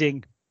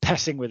 freezing,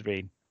 pissing with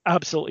rain,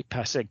 absolutely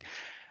pissing.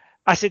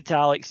 I said to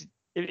Alex,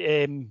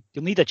 "You'll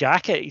need a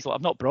jacket." He's like,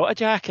 "I've not brought a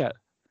jacket,"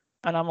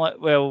 and I'm like,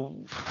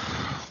 "Well,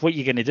 what are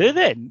you going to do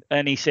then?"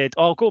 And he said,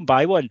 "Oh, I'll go and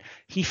buy one."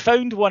 He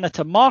found one at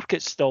a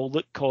market stall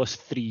that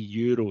cost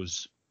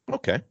 €3.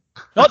 Okay.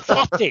 Not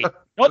 30,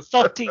 not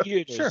 30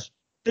 euros. Sure.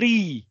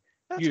 €3.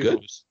 That's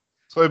good.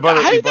 So he bought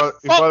it. How He the bought,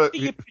 he fuck bought do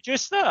it. you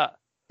produce that?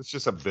 It's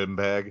just a bin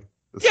bag.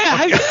 Yeah,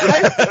 how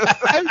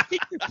can you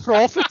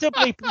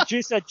profitably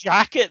produce a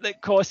jacket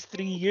that costs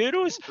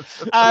 €3?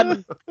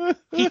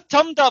 He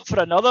turned up for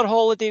another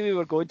holiday we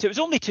were going to. It was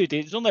only 2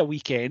 days. It was only a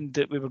weekend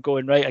that we were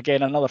going, right,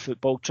 again, another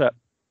football trip.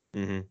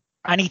 Mm-hmm.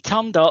 And he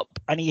turned up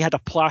and he had a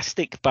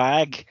plastic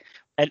bag,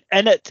 and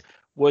in it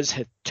was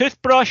his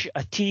toothbrush,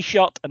 a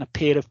T-shirt, and a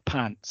pair of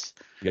pants.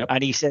 Yep.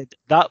 And he said,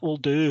 "That will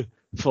do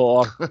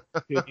for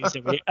 2 days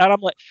away." And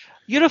I'm like,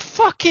 "You're a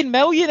fucking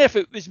millionaire. If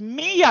it was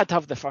me, I'd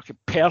have the fucking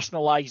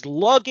personalised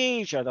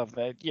luggage. I'd have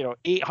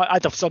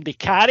I'd have somebody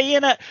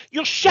carrying it.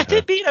 You're shit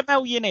at being a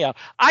millionaire.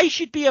 I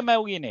should be a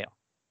millionaire.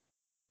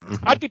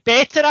 I'd be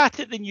better at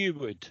it than you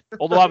would.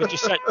 Although I would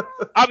just sit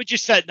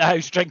in the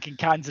house drinking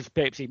cans of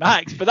Pepsi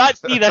Max. But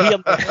that's neither here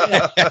nor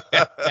there.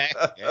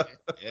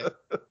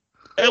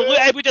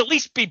 It would at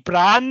least be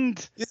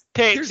brand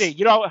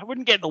Pepsi. I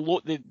wouldn't get the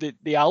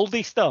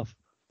Aldi stuff.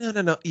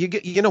 No.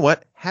 You know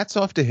what? Hats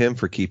off to him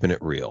for keeping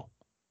it real.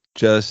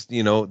 Just,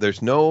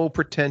 there's no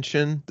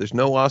pretension. There's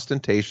no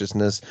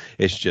ostentatiousness.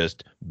 It's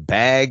just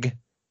bag,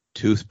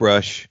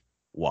 toothbrush,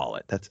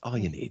 wallet. That's all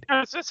you need.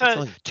 It's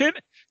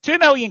 £2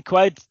 million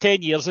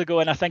 10 years ago,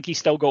 and I think he's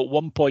still got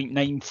 1.95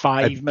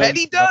 million. Bet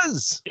he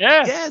does.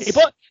 Yeah. Yes.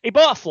 He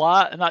bought a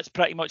flat, and that's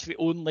pretty much the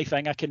only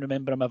thing I can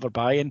remember him ever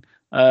buying.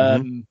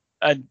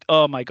 And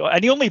oh my god!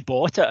 And he only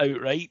bought it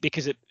outright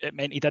because it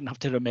meant he didn't have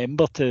to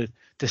remember to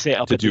set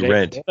up to do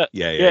rent.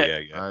 Yeah.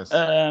 Nice.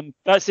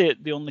 That's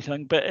it. The only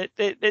thing, but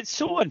it's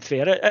so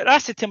unfair. I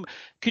said to him,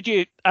 "Could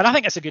you?" And I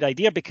think that's a good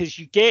idea because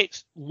you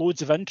get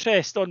loads of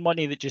interest on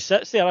money that just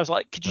sits there. I was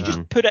like, "Could you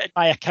just put it in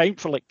my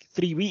account for like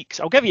 3 weeks?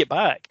 I'll give you it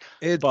back."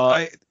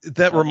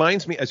 That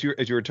reminds me, as you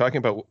were talking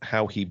about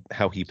how he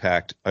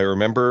packed. I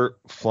remember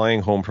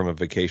flying home from a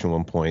vacation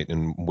one point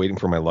and waiting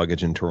for my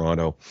luggage in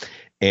Toronto.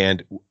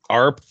 And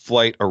our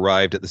flight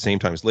arrived at the same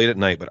time. It's late at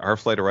night, but our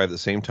flight arrived at the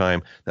same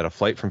time that a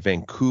flight from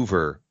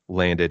Vancouver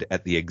landed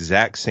at the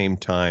exact same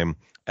time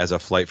as a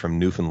flight from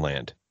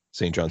Newfoundland,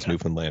 St. John's,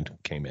 Newfoundland,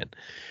 came in.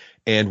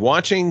 And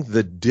watching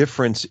the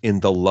difference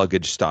in the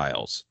luggage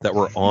styles that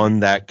were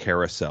on that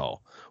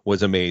carousel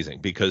was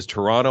amazing because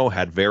Toronto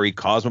had very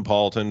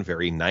cosmopolitan,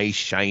 very nice,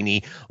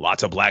 shiny,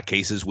 lots of black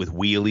cases with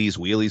wheelies.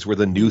 Wheelies were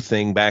the new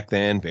thing back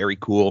then. Very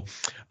cool.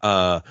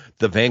 The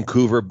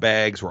Vancouver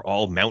bags were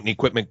all Mountain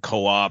Equipment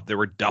Co-op. There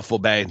were duffel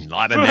bags, a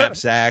lot of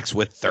knapsacks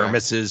with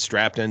thermoses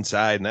strapped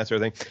inside and that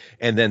sort of thing.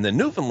 And then the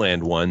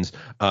Newfoundland ones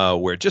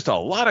were just a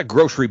lot of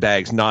grocery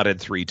bags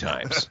knotted 3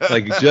 times.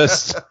 Like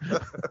just...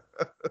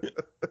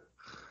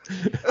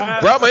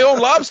 Brought my own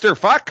lobster.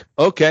 Fuck.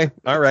 Okay.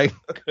 All right.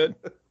 Good.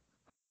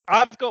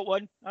 I've got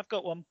one.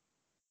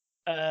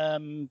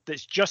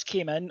 That's just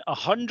came in.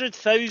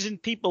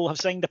 100,000 people have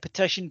signed a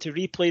petition to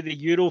replay the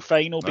Euro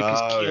final because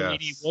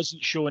Chiellini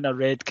wasn't shown a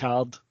red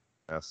card.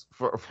 Yes,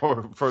 for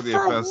the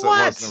offence that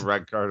wasn't a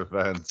red card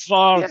offence.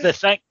 For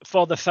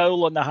the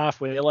foul on the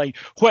halfway line,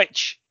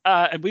 which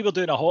and we were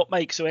doing a hot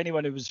mic, so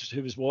anyone who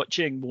was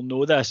watching will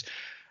know this.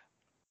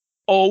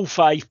 All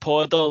 5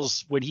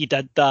 podders, when he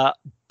did that,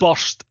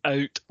 burst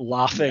out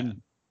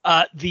laughing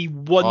at the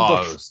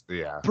wonderful,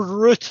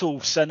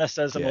 brutal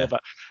cynicism of it.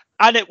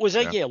 And it was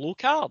a yellow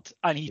card,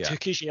 and he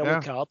took his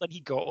yellow card and he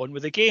got on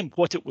with the game.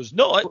 What it was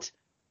not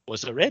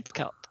was a red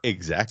card.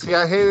 Exactly. See,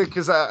 I hate it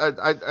because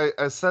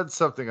I said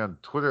something on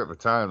Twitter at the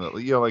time that,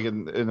 like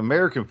in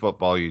American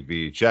football, you'd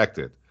be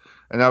ejected.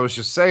 And I was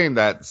just saying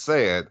that to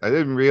say it. I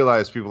didn't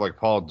realize people like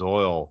Paul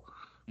Doyle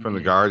from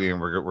The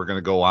Guardian were going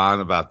to go on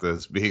about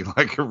this being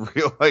like a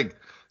real, like,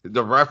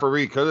 the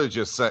referee could have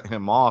just sent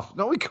him off.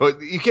 No, he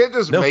couldn't. You can't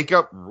just make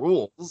up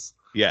rules.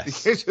 Yes. You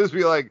can't just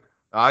be like,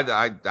 I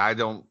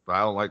don't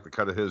like the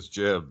cut of his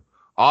jib.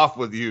 Off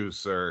with you,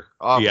 sir.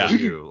 Off Yeah.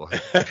 with you.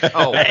 Like,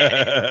 oh,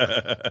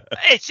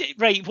 It's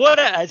right. What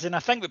it is, and I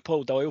think that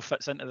Paul Doyle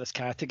fits into this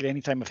category.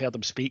 Anytime I've heard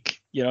him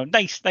speak,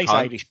 nice Cunt.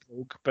 Irish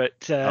brogue,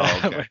 but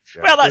okay.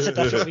 Yeah. well, that's a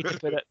different way to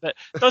put it. But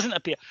doesn't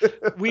appear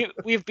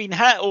we've been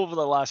hit over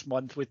the last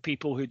month with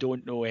people who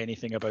don't know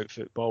anything about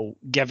football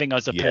giving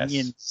us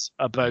opinions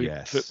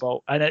about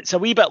football, and it's a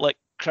wee bit like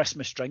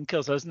Christmas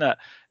drinkers, isn't it?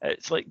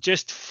 It's like,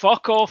 just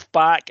fuck off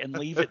back and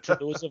leave it to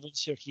those of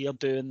us who are here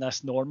doing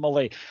this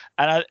normally.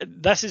 And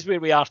this is where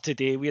we are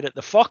today. We're at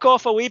the fuck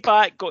off away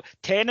back.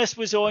 Tennis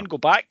was on. Go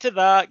back to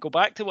that. Go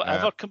back to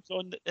whatever comes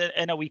on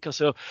in a week or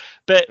so.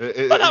 But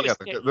that was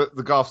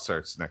the golf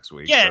starts next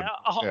week. Yeah,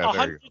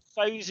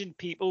 100,000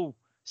 people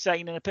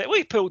signing a pit.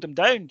 We pulled them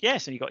down,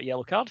 yes, and you got a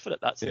yellow card for it.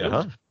 That's the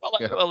rules.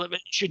 Well,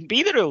 it shouldn't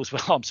be the rules.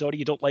 Well, I'm sorry,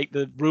 you don't like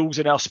the rules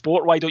in our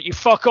sport. Why don't you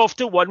fuck off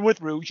to one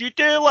with rules you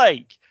do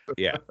like?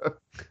 Yeah.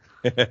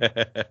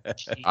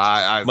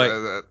 I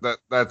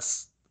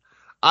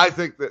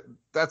think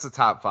that's a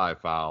top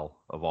 5 foul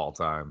of all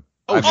time.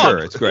 Oh, sure,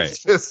 it's great.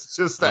 It's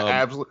just the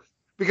absolute,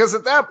 because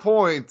at that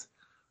point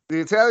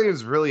the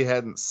Italians really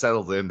hadn't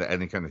settled into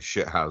any kind of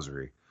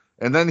shithousery,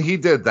 and then he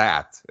did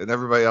that, and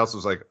everybody else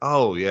was like,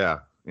 "Oh yeah,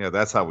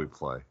 that's how we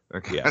play."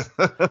 Okay. Yeah.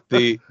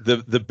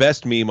 The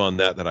best meme on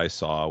that I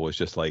saw was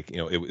just like,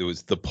 it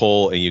was the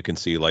pull, and you can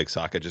see like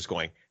Saka just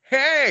going,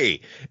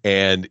 "Hey!"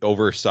 And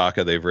over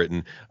Saka, they've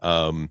written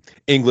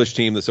English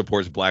team that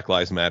supports Black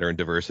Lives Matter and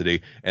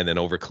diversity. And then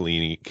over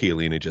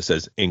Chiellini, it just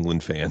says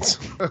England fans.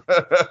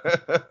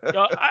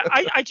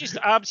 I just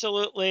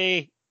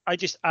absolutely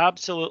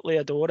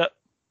adore it.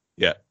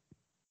 Yeah.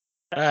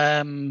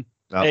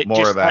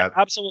 More of that.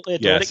 I absolutely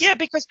adore it. Yeah,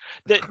 because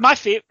my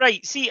favorite,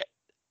 right? See,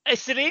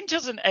 it's the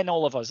Rangers in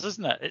all of us,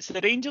 isn't it? It's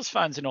the Rangers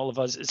fans in all of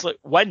us. It's like,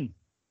 win.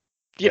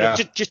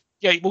 Just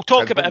we'll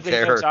talk about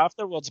everything else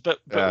afterwards, but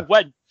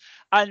win.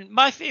 And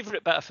my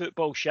favourite bit of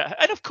football shit,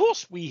 and of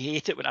course we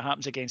hate it when it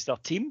happens against our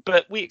team,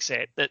 but we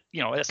accept that,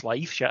 it's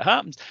life, shit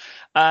happens.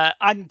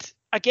 And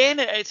again,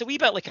 it's a wee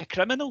bit like a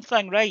criminal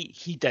thing, right?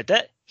 He did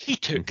it. He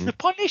took the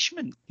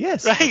punishment.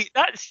 Yes. Right?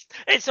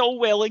 It's all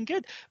well and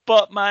good.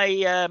 But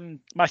my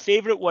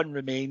favourite one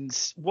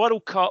remains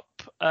World Cup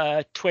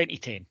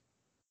 2010.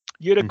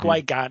 Uruguay,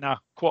 Ghana,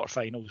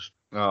 quarterfinals.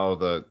 Oh,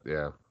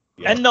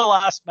 In the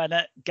last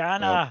minute,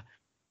 Ghana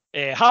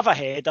have a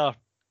header.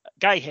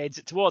 Guy heads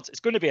it towards. It's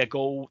going to be a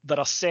goal. There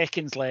are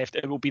seconds left.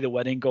 It will be the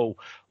winning goal.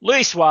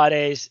 Luis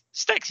Suarez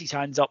sticks his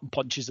hands up and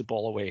punches the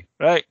ball away.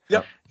 Right?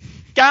 Yep.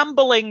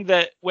 Gambling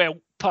that, well,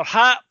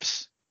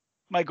 perhaps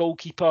my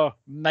goalkeeper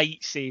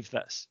might save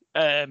this.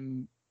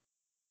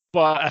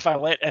 But if I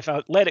let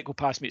it go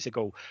past me, it's a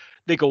goal.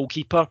 The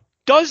goalkeeper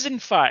does in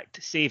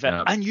fact save it,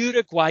 and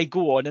Uruguay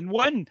go on and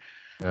win.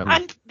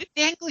 And the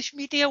English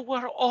media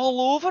were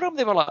all over him.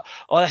 They were like,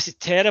 "Oh, this is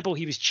terrible.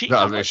 He was cheating."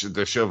 No, they should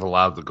have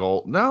allowed the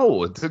goal.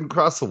 No, it didn't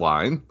cross the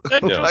line.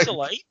 Didn't cross the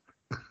line.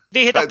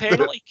 They had a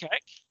penalty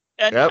kick,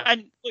 and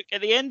look,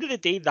 at the end of the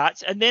day,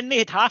 and then they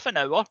had half an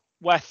hour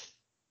with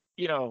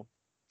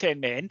 10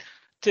 men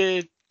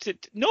to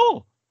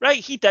no.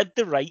 Right, he did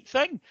the right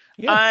thing,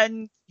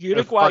 and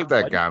Uruguay. Fuck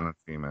that Ghana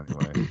team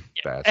anyway.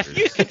 If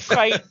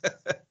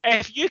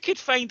you could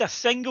find a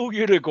single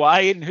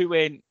Uruguayan who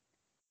went,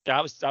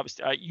 that was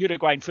a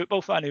Uruguayan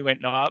football fan who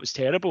went, no, that was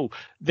terrible,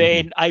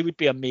 then I would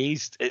be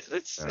amazed.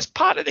 It's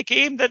part of the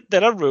game that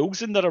there are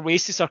rules and there are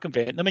ways to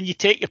circumvent them, and you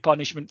take your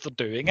punishment for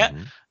doing it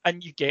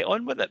and you get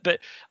on with it. But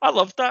I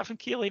loved that from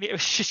Chiellini. It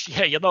was just,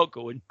 you're not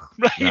going.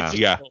 Right?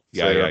 Yeah.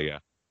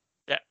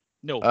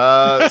 No.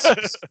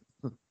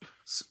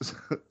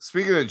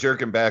 Speaking of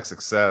jerking back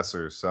success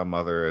or some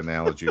other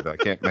analogy that I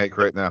can't make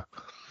right now,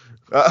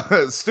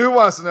 Stu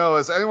wants to know,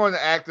 has anyone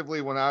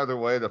actively went out of their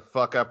way to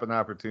fuck up an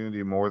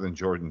opportunity more than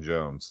Jordan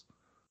Jones?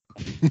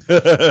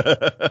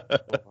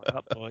 That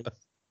boy.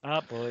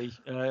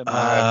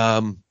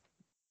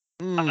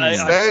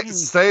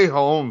 Stay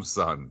home,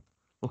 son.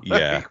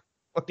 Yeah.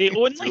 The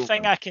only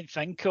thing I can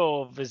think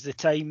of is the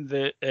time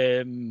that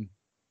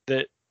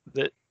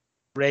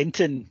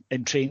Renton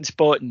in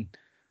Trainspotting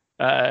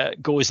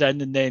goes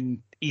in, and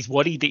then he's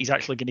worried that he's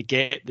actually going to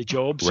get the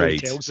job, so he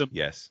tells him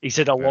he's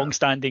had a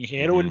long-standing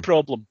heroin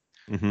problem,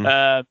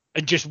 and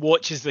just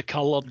watches the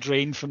colour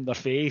drain from their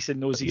face and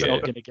knows he's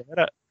not going to get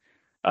it.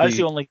 That's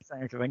the only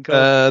thing I can think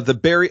of. The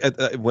Barry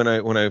when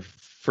I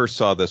first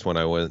saw this one,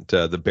 I went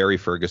the Barry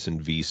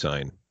Ferguson V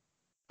sign.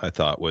 I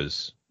thought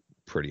was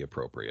pretty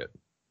appropriate.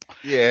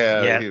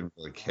 Yeah, he didn't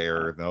really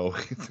care though.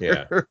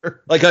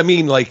 Like I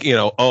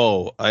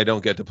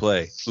don't get to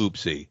play.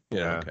 Oopsie.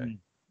 Okay.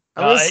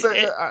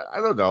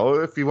 I don't know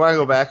if you want to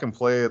go back and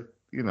play it,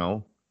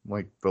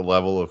 like the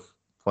level of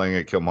playing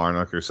at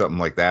Kilmarnock or something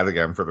like that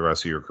again for the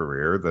rest of your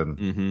career,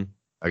 then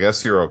I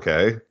guess you're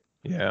okay.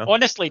 Yeah.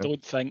 Honestly,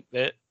 don't think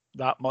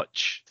that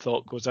much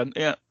thought goes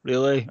into it.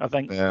 Really, I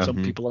think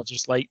some people are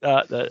just like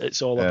that. That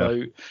it's all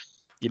about,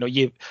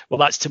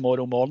 that's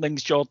tomorrow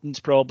morning's Jordan's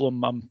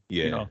problem. I'm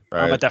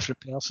a different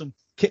person.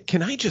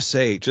 Can I just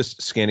say,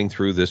 just scanning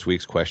through this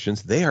week's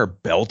questions, they are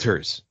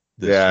belters.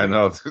 I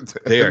know.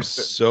 They are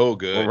so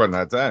good. We'll run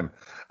out of time.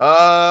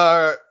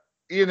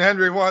 Ian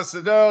Henry wants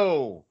to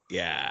know.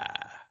 Yeah.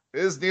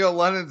 Is Neil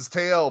Lennon's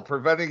tail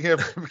preventing him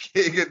from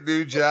getting a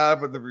new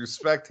job with the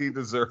respect he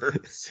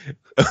deserves?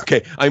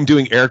 Okay, I'm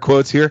doing air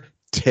quotes here.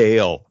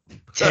 Tail.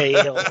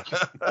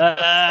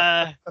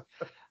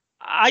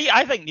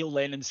 I think Neil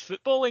Lennon's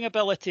footballing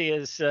ability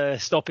is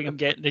stopping him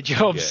getting the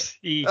jobs.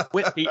 Yeah.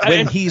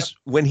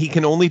 When he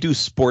can only do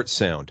sports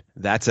sound,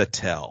 that's a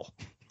tell.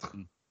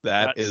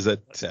 That is a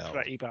tell.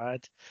 Pretty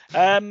bad.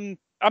 I'm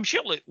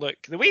sure. Look,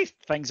 the way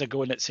things are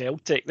going at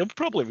Celtic, they'll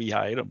probably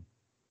rehire him.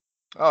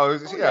 Oh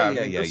yeah.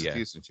 There's a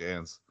decent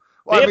chance.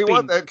 Well,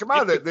 come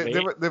on,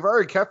 they've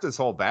already kept his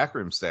whole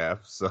backroom staff,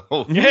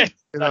 so yeah,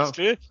 that's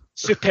true.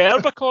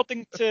 Superb,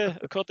 according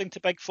to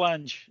Big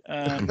Flange.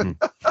 Yeah.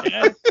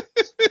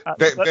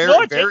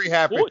 Very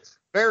happy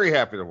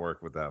to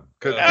work with them.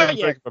 Couldn't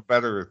think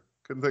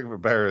of a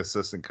better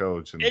assistant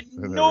coach. In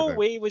no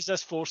way was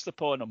this forced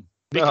upon him,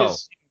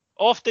 because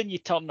often you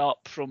turn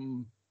up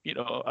from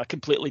a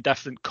completely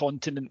different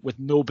continent with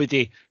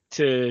nobody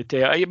to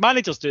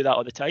managers do that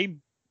all the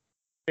time.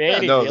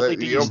 You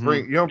don't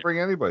bring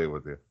anybody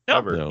with you.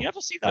 No. You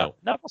never see that. No.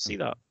 Never see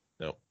that.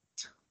 No.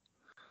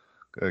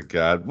 Good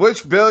God.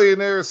 Which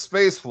billionaire's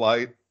space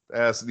flight,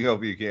 asked Neil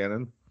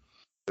Buchanan,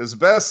 is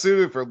best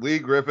suited for Lee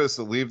Griffiths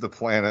to leave the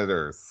planet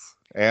Earth,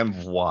 and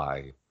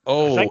why?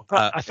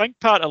 I think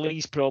part of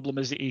Lee's problem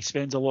is that he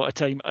spends a lot of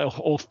time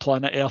off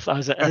planet Earth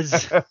as it is.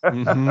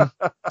 Mm-hmm.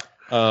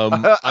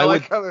 I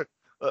like how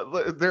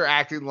they're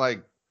acting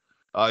like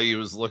he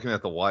was looking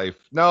at the wife.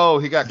 No,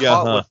 he got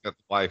caught looking at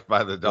the wife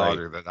by the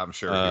daughter. Right. That I'm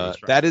sure he was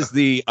trying that is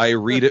the I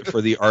read it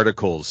for the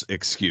articles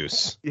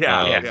excuse.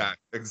 Yeah,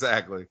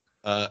 exactly.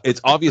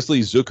 It's obviously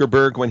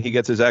Zuckerberg when he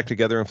gets his act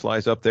together and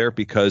flies up there,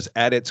 because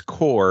at its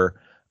core,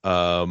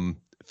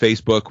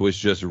 Facebook was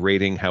just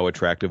rating how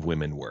attractive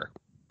women were.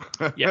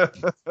 Yeah,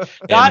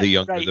 and the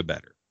younger the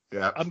better.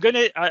 Yeah, I'm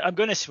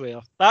gonna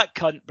swear that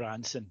cunt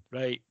Branson,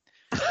 right?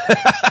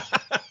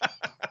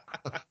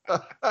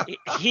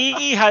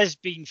 He has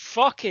been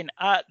fucking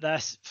at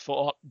this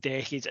for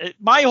decades.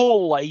 My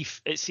whole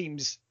life, it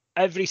seems,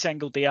 every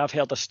single day I've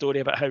heard a story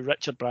about how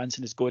Richard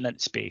Branson is going into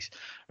space,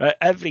 right?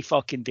 Every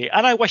fucking day.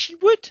 And I wish he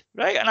would,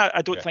 right? And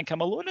I don't think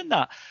I'm alone in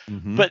that.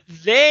 Mm-hmm. But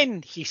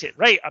then he said,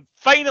 right, I'm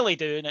finally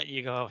doing it. And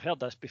you go, I've heard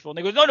this before. And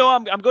he goes, no,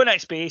 I'm going into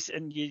space.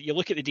 And you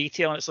look at the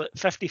detail and it's like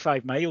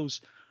 55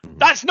 miles.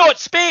 That's not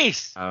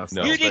space.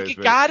 Yuri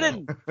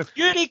Gagarin.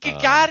 Yuri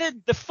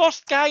Gagarin, the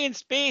first guy in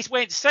space,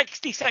 went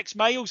 66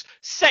 miles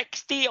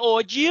 60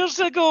 odd years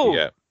ago.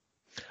 Yeah.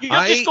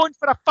 You're just going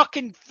for a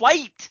fucking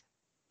flight.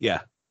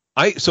 Yeah.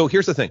 So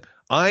here's the thing.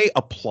 I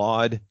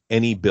applaud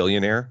any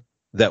billionaire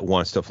that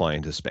wants to fly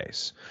into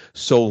space,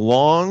 so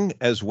long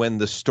as when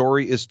the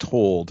story is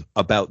told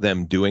about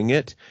them doing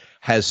it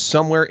has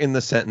somewhere in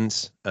the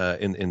sentence,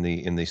 in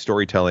the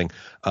storytelling,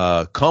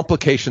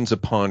 complications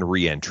upon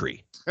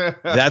re-entry.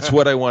 That's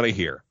what I want to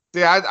hear.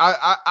 Yeah,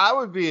 I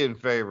would be in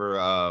favor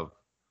of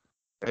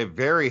a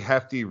very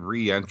hefty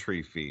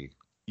re-entry fee.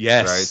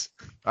 Yes,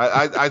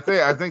 right. I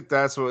think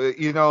that's what,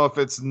 if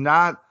it's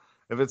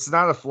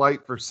not a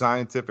flight for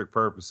scientific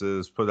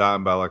purposes put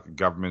on by like a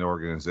government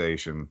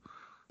organization,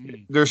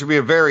 there should be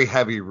a very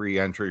heavy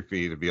re-entry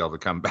fee to be able to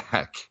come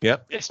back.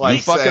 Yep, like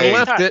you fucking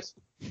left it.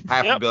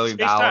 $500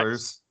 million,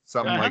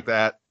 something like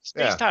that.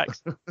 Space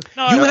tax.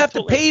 No, you have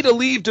to pay to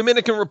leave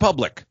Dominican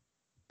Republic.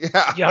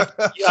 Yeah. You have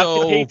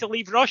to pay to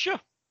leave Russia.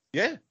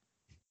 Yeah.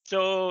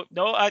 So,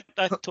 no, I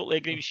totally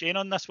agree with Shane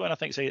on this one. I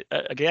think it's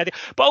a great idea.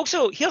 But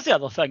also, here's the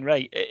other thing,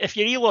 right? If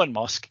you're Elon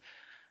Musk,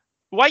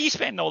 why are you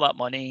spending all that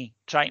money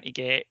trying to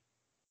get,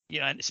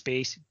 into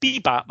space? Be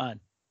Batman.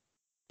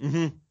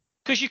 Mm-hmm.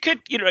 Because you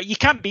could, you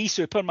can't be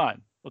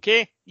Superman,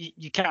 okay?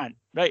 You can't,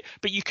 right?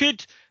 But you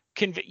could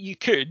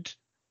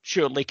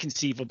surely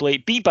conceivably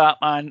be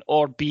Batman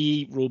or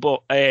be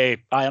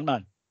Iron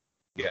Man.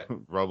 Yeah,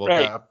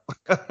 RoboCop.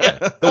 Right.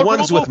 Yeah. The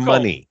ones with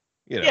money.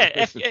 Yeah,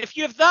 if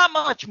you have that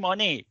much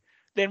money,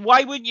 then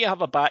why wouldn't you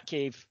have a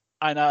Batcave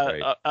and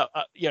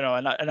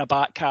a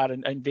Bat car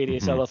and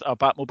various other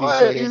Batmobiles?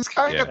 Well, he's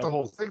kind of got the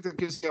whole thing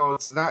because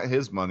it's not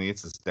his money,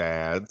 it's his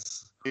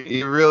dad's.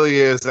 He really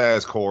is at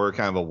his core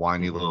kind of a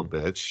whiny little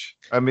bitch.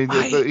 I mean,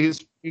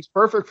 he's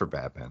perfect for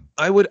Batman.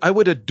 I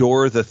would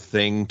adore the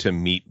Thing to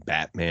meet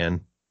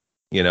Batman.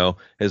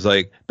 It's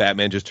like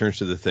Batman just turns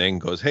to the Thing,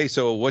 goes, "Hey,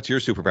 so what's your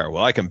superpower?"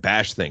 "Well, I can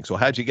bash things." "Well,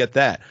 how'd you get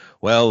that?"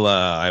 "Well,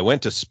 I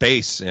went to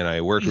space and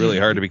I worked really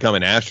hard to become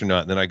an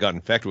astronaut. And then I got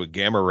infected with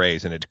gamma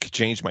rays and it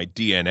changed my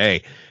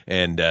DNA.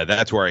 And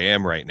that's where I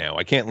am right now.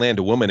 I can't land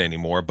a woman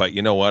anymore, but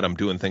you know what? I'm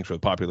doing things for the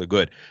popular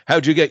good."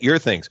 "How'd you get your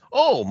things?"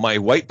 "Oh, my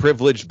white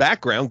privileged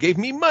background gave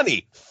me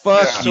money."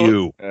 Fuck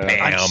you,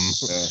 Bam. I'm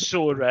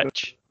so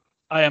rich.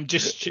 I am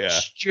just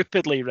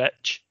stupidly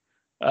rich.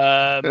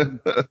 But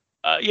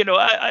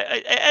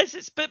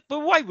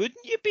why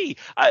wouldn't you be?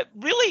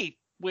 Really,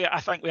 I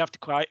think we have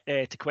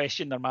to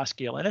question their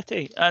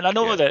masculinity. And I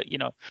know that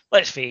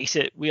let's face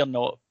it, we're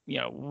not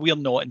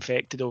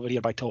infected over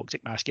here by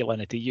toxic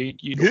masculinity.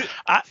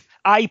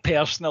 I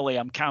personally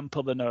am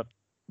camper than a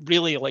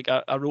really like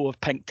a row of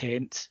pink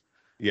tents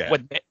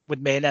with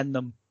men in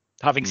them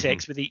having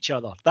sex with each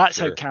other. That's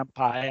how camp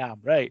I am,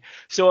 right?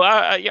 So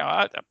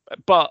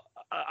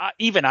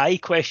even I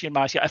question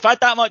myself. If I had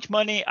that much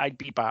money, I'd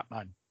be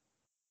Batman.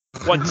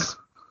 Once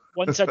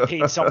I'd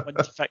paid someone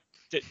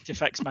to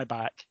fix my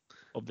back,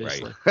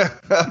 obviously.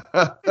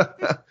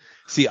 Right.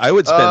 See, I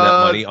would spend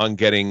that money on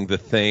getting the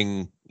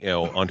Thing,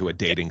 onto a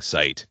dating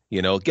site.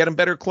 Get him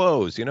better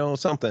clothes.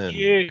 Something.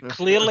 You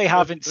clearly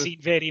haven't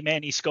seen very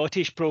many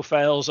Scottish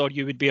profiles, or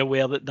you would be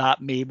aware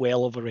that may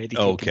well have already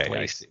taken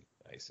place.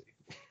 I see.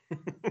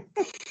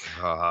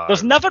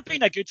 There's never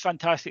been a good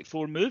Fantastic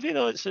Four movie,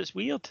 though. It's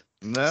weird.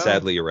 No.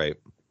 Sadly, you're right.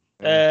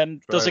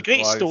 There's a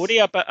great story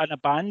about an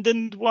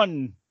abandoned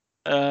one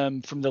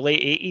from the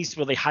late 80s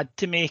where they had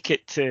to make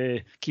it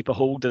to keep a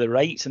hold of the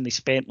rights, and they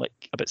spent like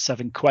about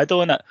 £7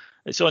 on it.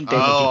 It's on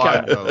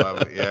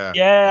DVD.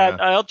 Yeah,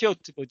 I urge you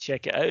to go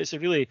check it out. It's a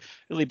really,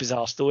 really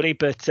bizarre story.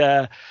 But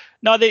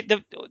no,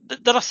 there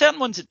are certain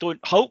ones that don't.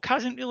 Hulk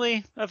hasn't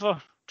really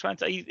ever tried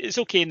to. It's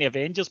okay in the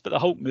Avengers, but the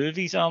Hulk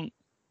movies aren't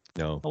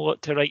a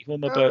lot to write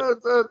home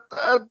about.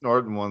 The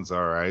Norton one's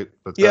all right,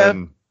 but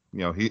then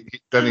he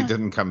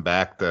didn't come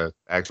back to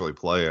actually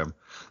play him.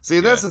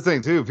 See, that's the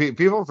thing too.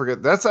 People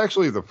forget that's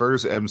actually the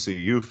first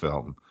MCU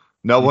film.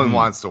 No one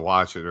wants to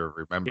watch it or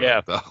remember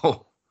it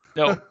though.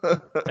 No,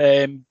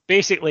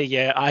 basically,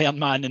 Iron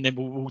Man, and then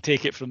we'll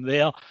take it from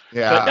there.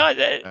 Yeah, but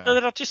no,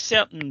 there are just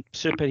certain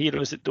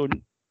superheroes that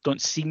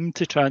don't seem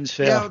to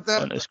transfer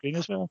onto the screen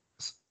as well.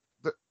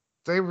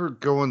 They were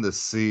going to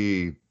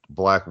see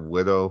Black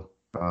Widow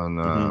on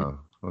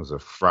what was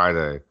it,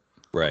 Friday?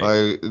 Right.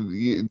 Like,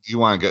 you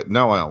want to go?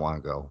 No, I don't want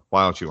to go.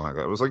 Why don't you want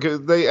to go? It was like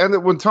they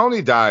ended when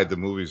Tony died. The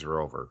movies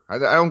were over. I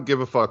don't give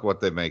a fuck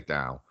what they make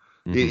now.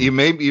 You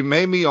made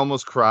me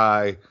almost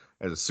cry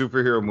at a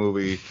superhero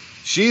movie.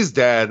 She's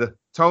dead.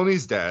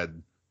 Tony's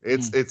dead.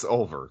 It's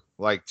over.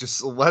 Like,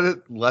 just let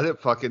it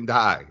fucking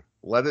die.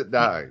 Let it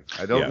die.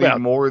 I don't need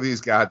more of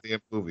these goddamn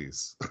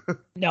movies.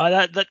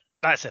 No,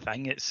 that's the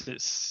thing. It's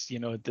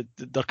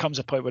there comes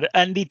a point where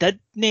and they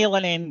did nail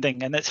an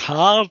ending, and it's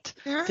hard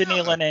to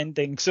nail an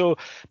ending. So,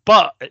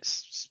 but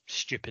it's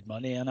stupid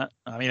money in it.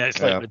 I mean,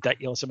 it's like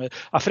ridiculous.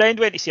 A friend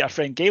went to see our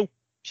friend Gail.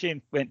 She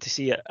went to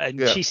see it,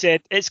 and she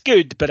said it's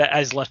good, but it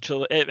is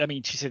literally. I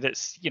mean, she said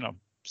it's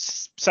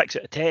 6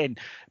 out of 10,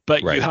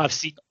 but you have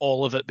seen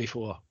all of it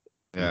before.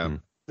 Yeah,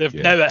 they've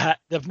now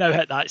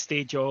hit that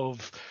stage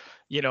of.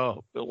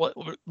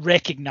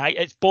 Recognize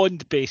it's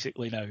Bond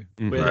basically now.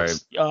 Where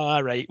it's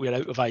right, we're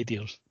out of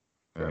ideas.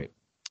 Right.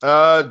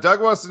 Doug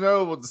wants to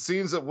know with the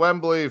scenes at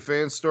Wembley,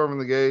 fans storming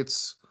the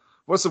gates.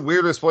 What's the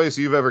weirdest place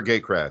you've ever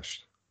gate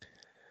crashed?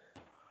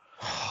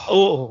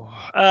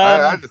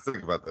 I had to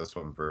think about this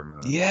one for a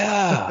minute.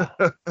 Yeah,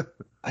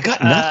 I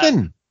got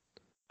nothing.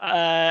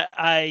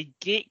 I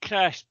gate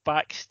crashed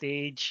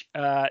backstage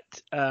at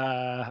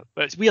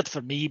it's weird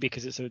for me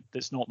because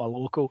it's not my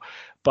local,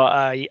 but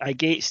I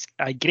gate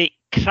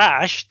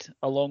crashed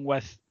along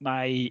with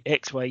my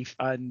ex-wife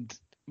and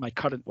my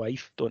current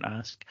wife, don't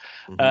ask.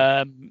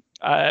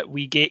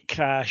 We gate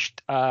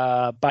crashed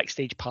a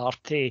backstage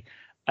party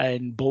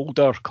in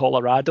Boulder,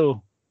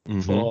 Colorado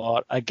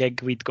for a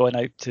gig we'd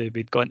gone to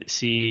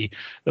see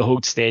the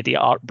Hold Steady,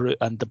 Art Brut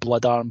and the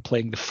Blood Arm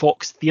playing the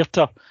Fox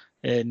Theatre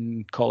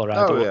in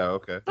Colorado. Oh yeah,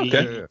 okay.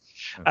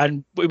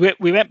 And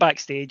we went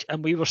backstage,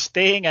 and we were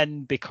staying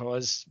in,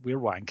 because we're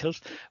wankers,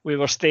 we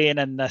were staying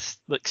in this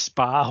like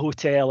spa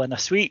hotel in a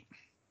suite.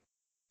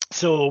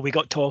 So we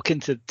got talking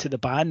to the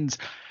bands,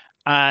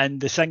 and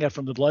the singer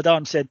from the Blood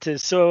Arm said to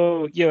us,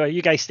 "So, are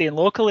you guys staying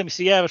local?" And we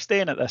said, "Yeah, we're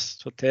staying at this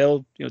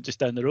hotel, just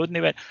down the road." And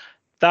he went,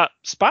 "That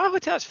spa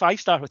hotel, it's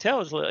 5-star hotel." I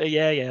was like,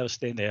 yeah, I was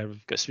staying there.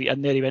 We've got a suite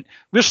in there. He went,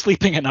 "We're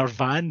sleeping in our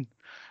van."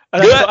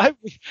 And I thought,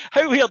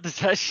 how weird is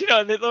this?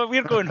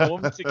 We're going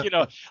home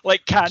to,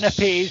 like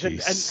canapes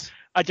and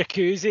a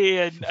jacuzzi,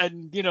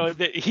 and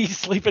that he's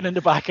sleeping in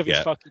the back of his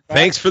fucking van.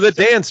 Thanks for the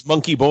dance,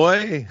 monkey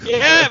boy.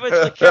 Yeah, it was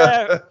like,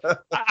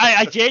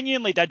 I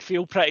genuinely did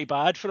feel pretty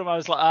bad for him. I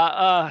was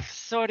like,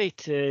 sorry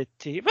to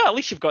well, at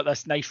least you've got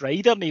this nice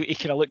rider. And he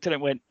kind of looked at it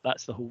and went,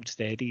 "That's the Hold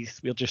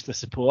Steadies. We're just the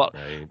support."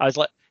 Right. I was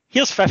like,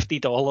 "Here's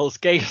 $50.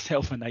 Get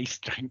yourself a nice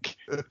drink."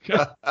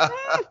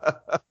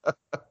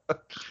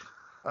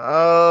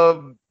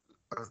 I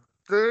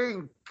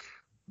think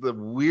the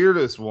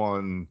weirdest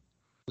one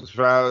was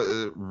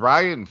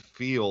Ryan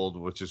Field,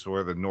 which is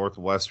where the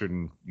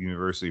Northwestern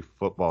University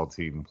football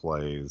team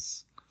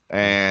plays.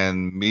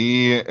 And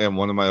me and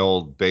one of my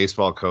old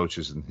baseball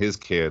coaches and his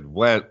kid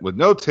went with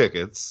no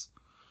tickets,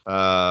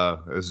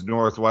 as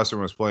Northwestern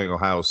was playing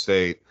Ohio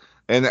State.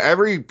 And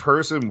every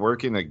person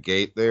working a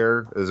gate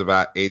there is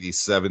about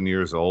 87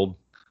 years old.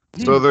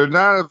 So they're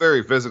not a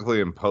very physically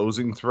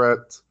imposing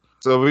threat.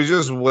 So we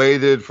just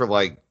waited for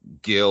like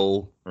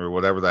Gil or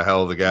whatever the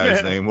hell the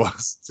guy's name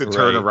was to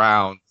turn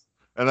around,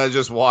 and I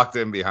just walked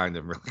in behind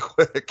him really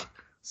quick.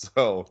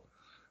 So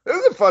it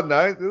was a fun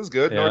night. It was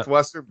good. Yeah.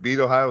 Northwestern beat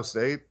Ohio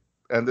State.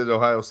 Ended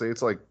Ohio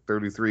State's like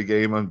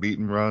 33-game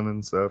unbeaten run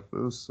and stuff. It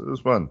was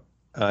fun.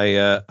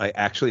 I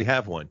actually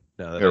have one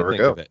now that I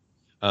think of it.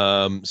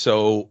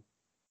 So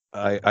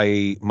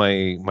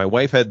my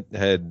wife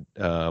had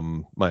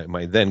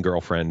my then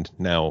girlfriend,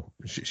 now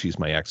she's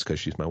my ex because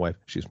she's my wife.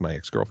 She's my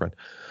ex-girlfriend.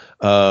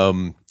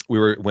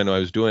 When I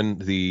was doing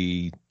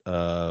the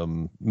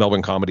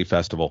Melbourne Comedy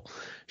Festival,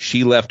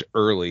 she left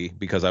early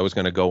because I was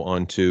going to go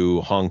on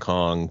to Hong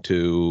Kong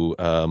to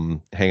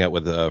hang out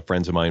with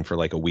friends of mine for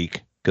like a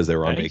week because they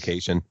were on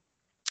vacation.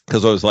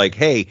 Because I was like,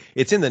 hey,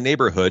 it's in the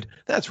neighborhood.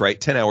 That's right,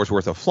 10 hours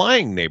worth of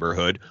flying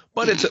neighborhood,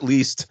 but it's at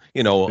least,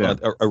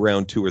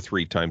 around 2 or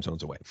 3 time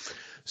zones away.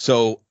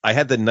 So I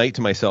had the night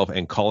to myself,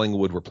 and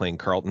Collingwood were playing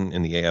Carlton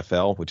in the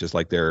AFL, which is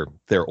like their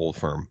old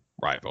firm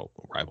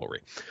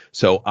rivalry.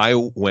 So I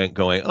went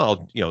going,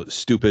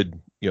 stupid,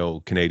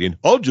 Canadian,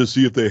 I'll just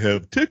see if they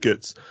have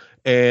tickets.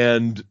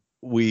 And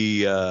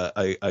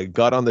I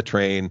got on the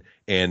train,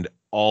 and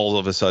all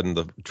of a sudden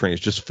the train is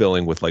just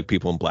filling with like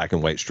people in black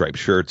and white striped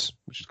shirts,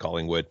 which is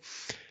Collingwood.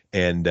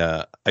 And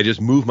I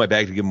just moved my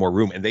bag to give them more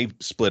room, and they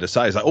split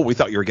aside. It's like, oh, we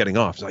thought you were getting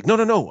off. It's like,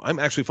 no, I'm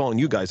actually following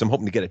you guys. I'm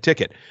hoping to get a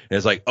ticket. And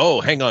it's like, oh,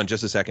 hang on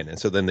just a second. And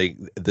so then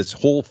this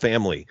whole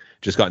family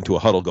just got into a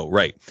huddle. Go,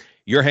 right,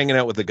 you're hanging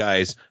out with the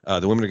guys.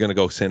 The women are going to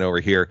go stand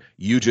over here.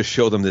 You just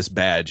show them this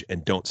badge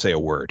and don't say a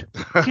word.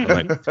 I'm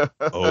like,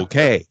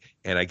 okay.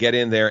 And I get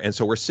in there, and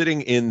so we're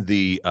sitting in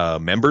the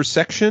members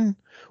section,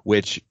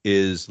 which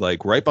is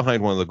like right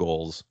behind one of the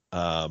goals.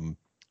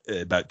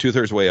 About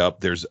 2/3 way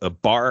up, there's a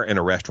bar and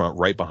a restaurant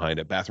right behind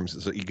it,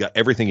 bathrooms. So you got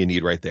everything you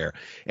need right there.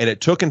 And it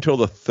took until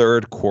the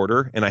third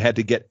quarter, and I had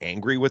to get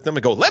angry with them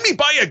and go, let me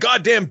buy you a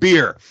goddamn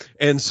beer.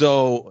 And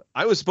so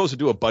I was supposed to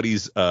do a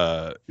buddy's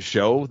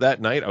show that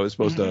night. I was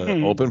supposed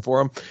to open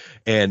for him.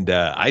 And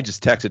I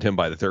just texted him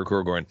by the third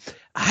quarter going,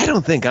 I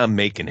don't think I'm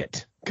making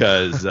it,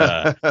 because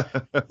my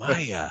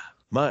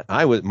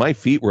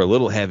feet were a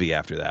little heavy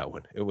after that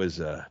one. It was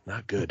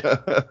not good.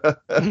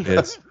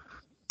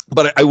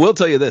 But I will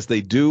tell you this: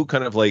 they do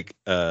kind of like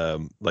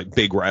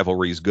big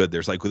rivalries good.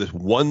 There's like this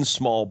one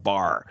small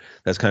bar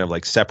that's kind of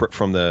like separate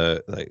from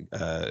the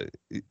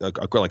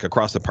like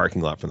across the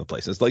parking lot from the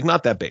place. It's like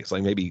not that big. It's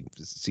like maybe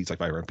seats like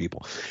 500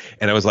 people.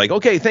 And I was like,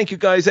 okay, thank you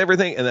guys,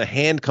 everything. And the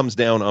hand comes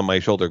down on my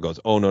shoulder, goes,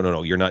 oh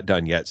no, you're not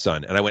done yet,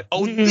 son. And I went,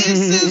 oh, this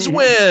is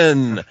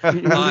when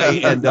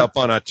I end up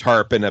on a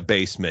tarp in a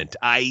basement.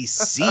 I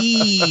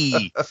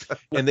see.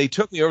 And they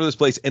took me over to this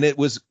place, and it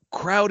was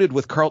crowded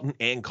with Carlton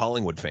and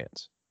Collingwood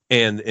fans.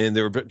 And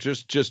they were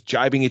just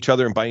jibing each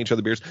other and buying each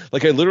other beers.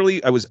 Like I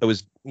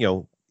was,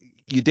 you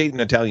date an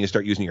Italian, you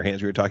start using your hands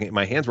when you're talking.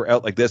 My hands were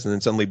out like this, and then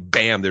suddenly,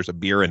 bam, there's a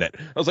beer in it.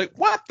 I was like,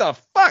 what the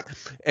fuck?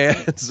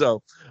 And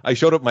so I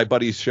showed up at my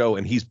buddy's show,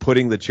 and he's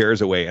putting the chairs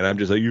away, and I'm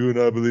just like, you would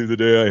not believe the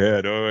day I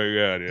had. Oh my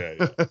god,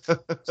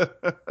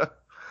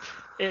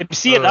 yeah.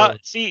 See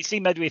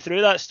midway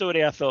through that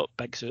story, I thought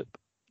Big Soup.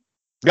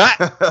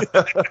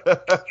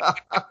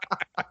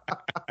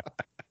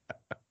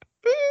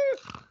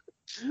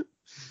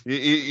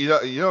 You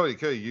know what he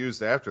could have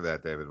used after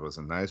that, David, was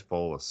a nice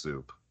bowl of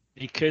soup.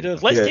 He could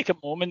have. Let's take a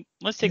moment.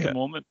 Think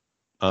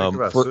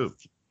about soup.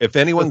 If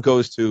anyone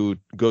goes to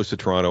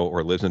Toronto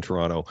or lives in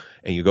Toronto,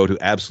 and you go to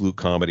Absolute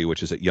Comedy,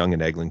 which is at Yonge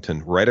and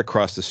Eglinton, right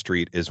across the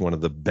street is one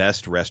of the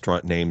best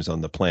restaurant names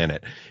on the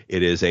planet.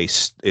 It is a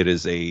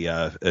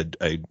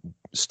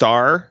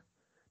star,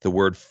 the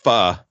word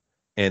pho,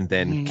 and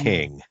then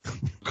king.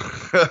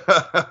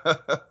 I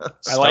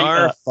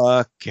like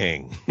Star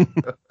King.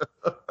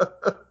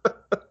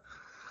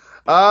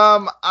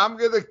 I'm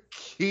gonna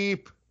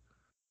keep,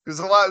 because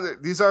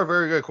these are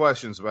very good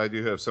questions, but I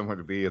do have somewhere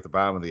to be at the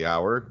bottom of the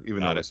hour,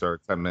 even though we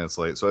start 10 minutes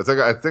late. So I think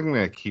I'm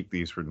gonna keep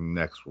these for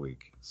next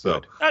week. So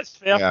good. That's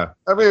fair. Yeah,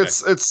 I mean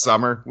it's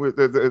summer.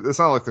 It's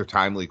not like they're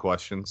timely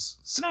questions.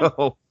 So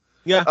no.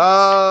 Yeah.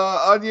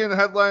 Onion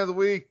headline of the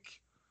week: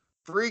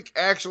 Freak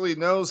actually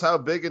knows how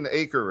big an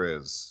acre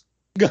is.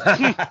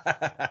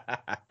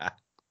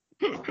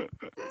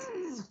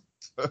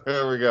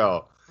 There we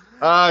go.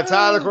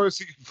 Todd, of course,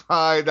 you can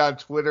find on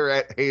Twitter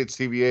at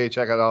HeyIt'sTVA.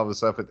 Check out all the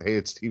stuff at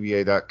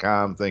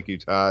HeyIt'sTVA.com. Thank you,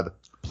 Todd.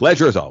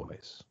 Pleasure as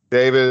always.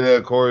 David,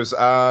 of course,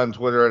 on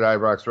Twitter at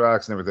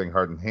IBroxRocks and everything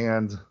Heart in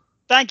Hand.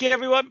 Thank you,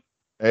 everyone.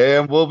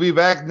 And we'll be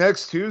back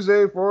next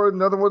Tuesday for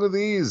another one of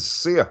these.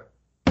 See ya.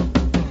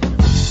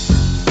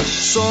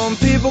 Some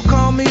people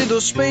call me the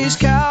Space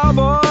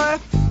Cowboy.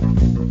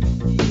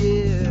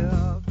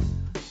 Yeah.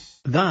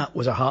 That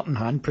was a Heart and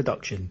Hand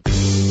production.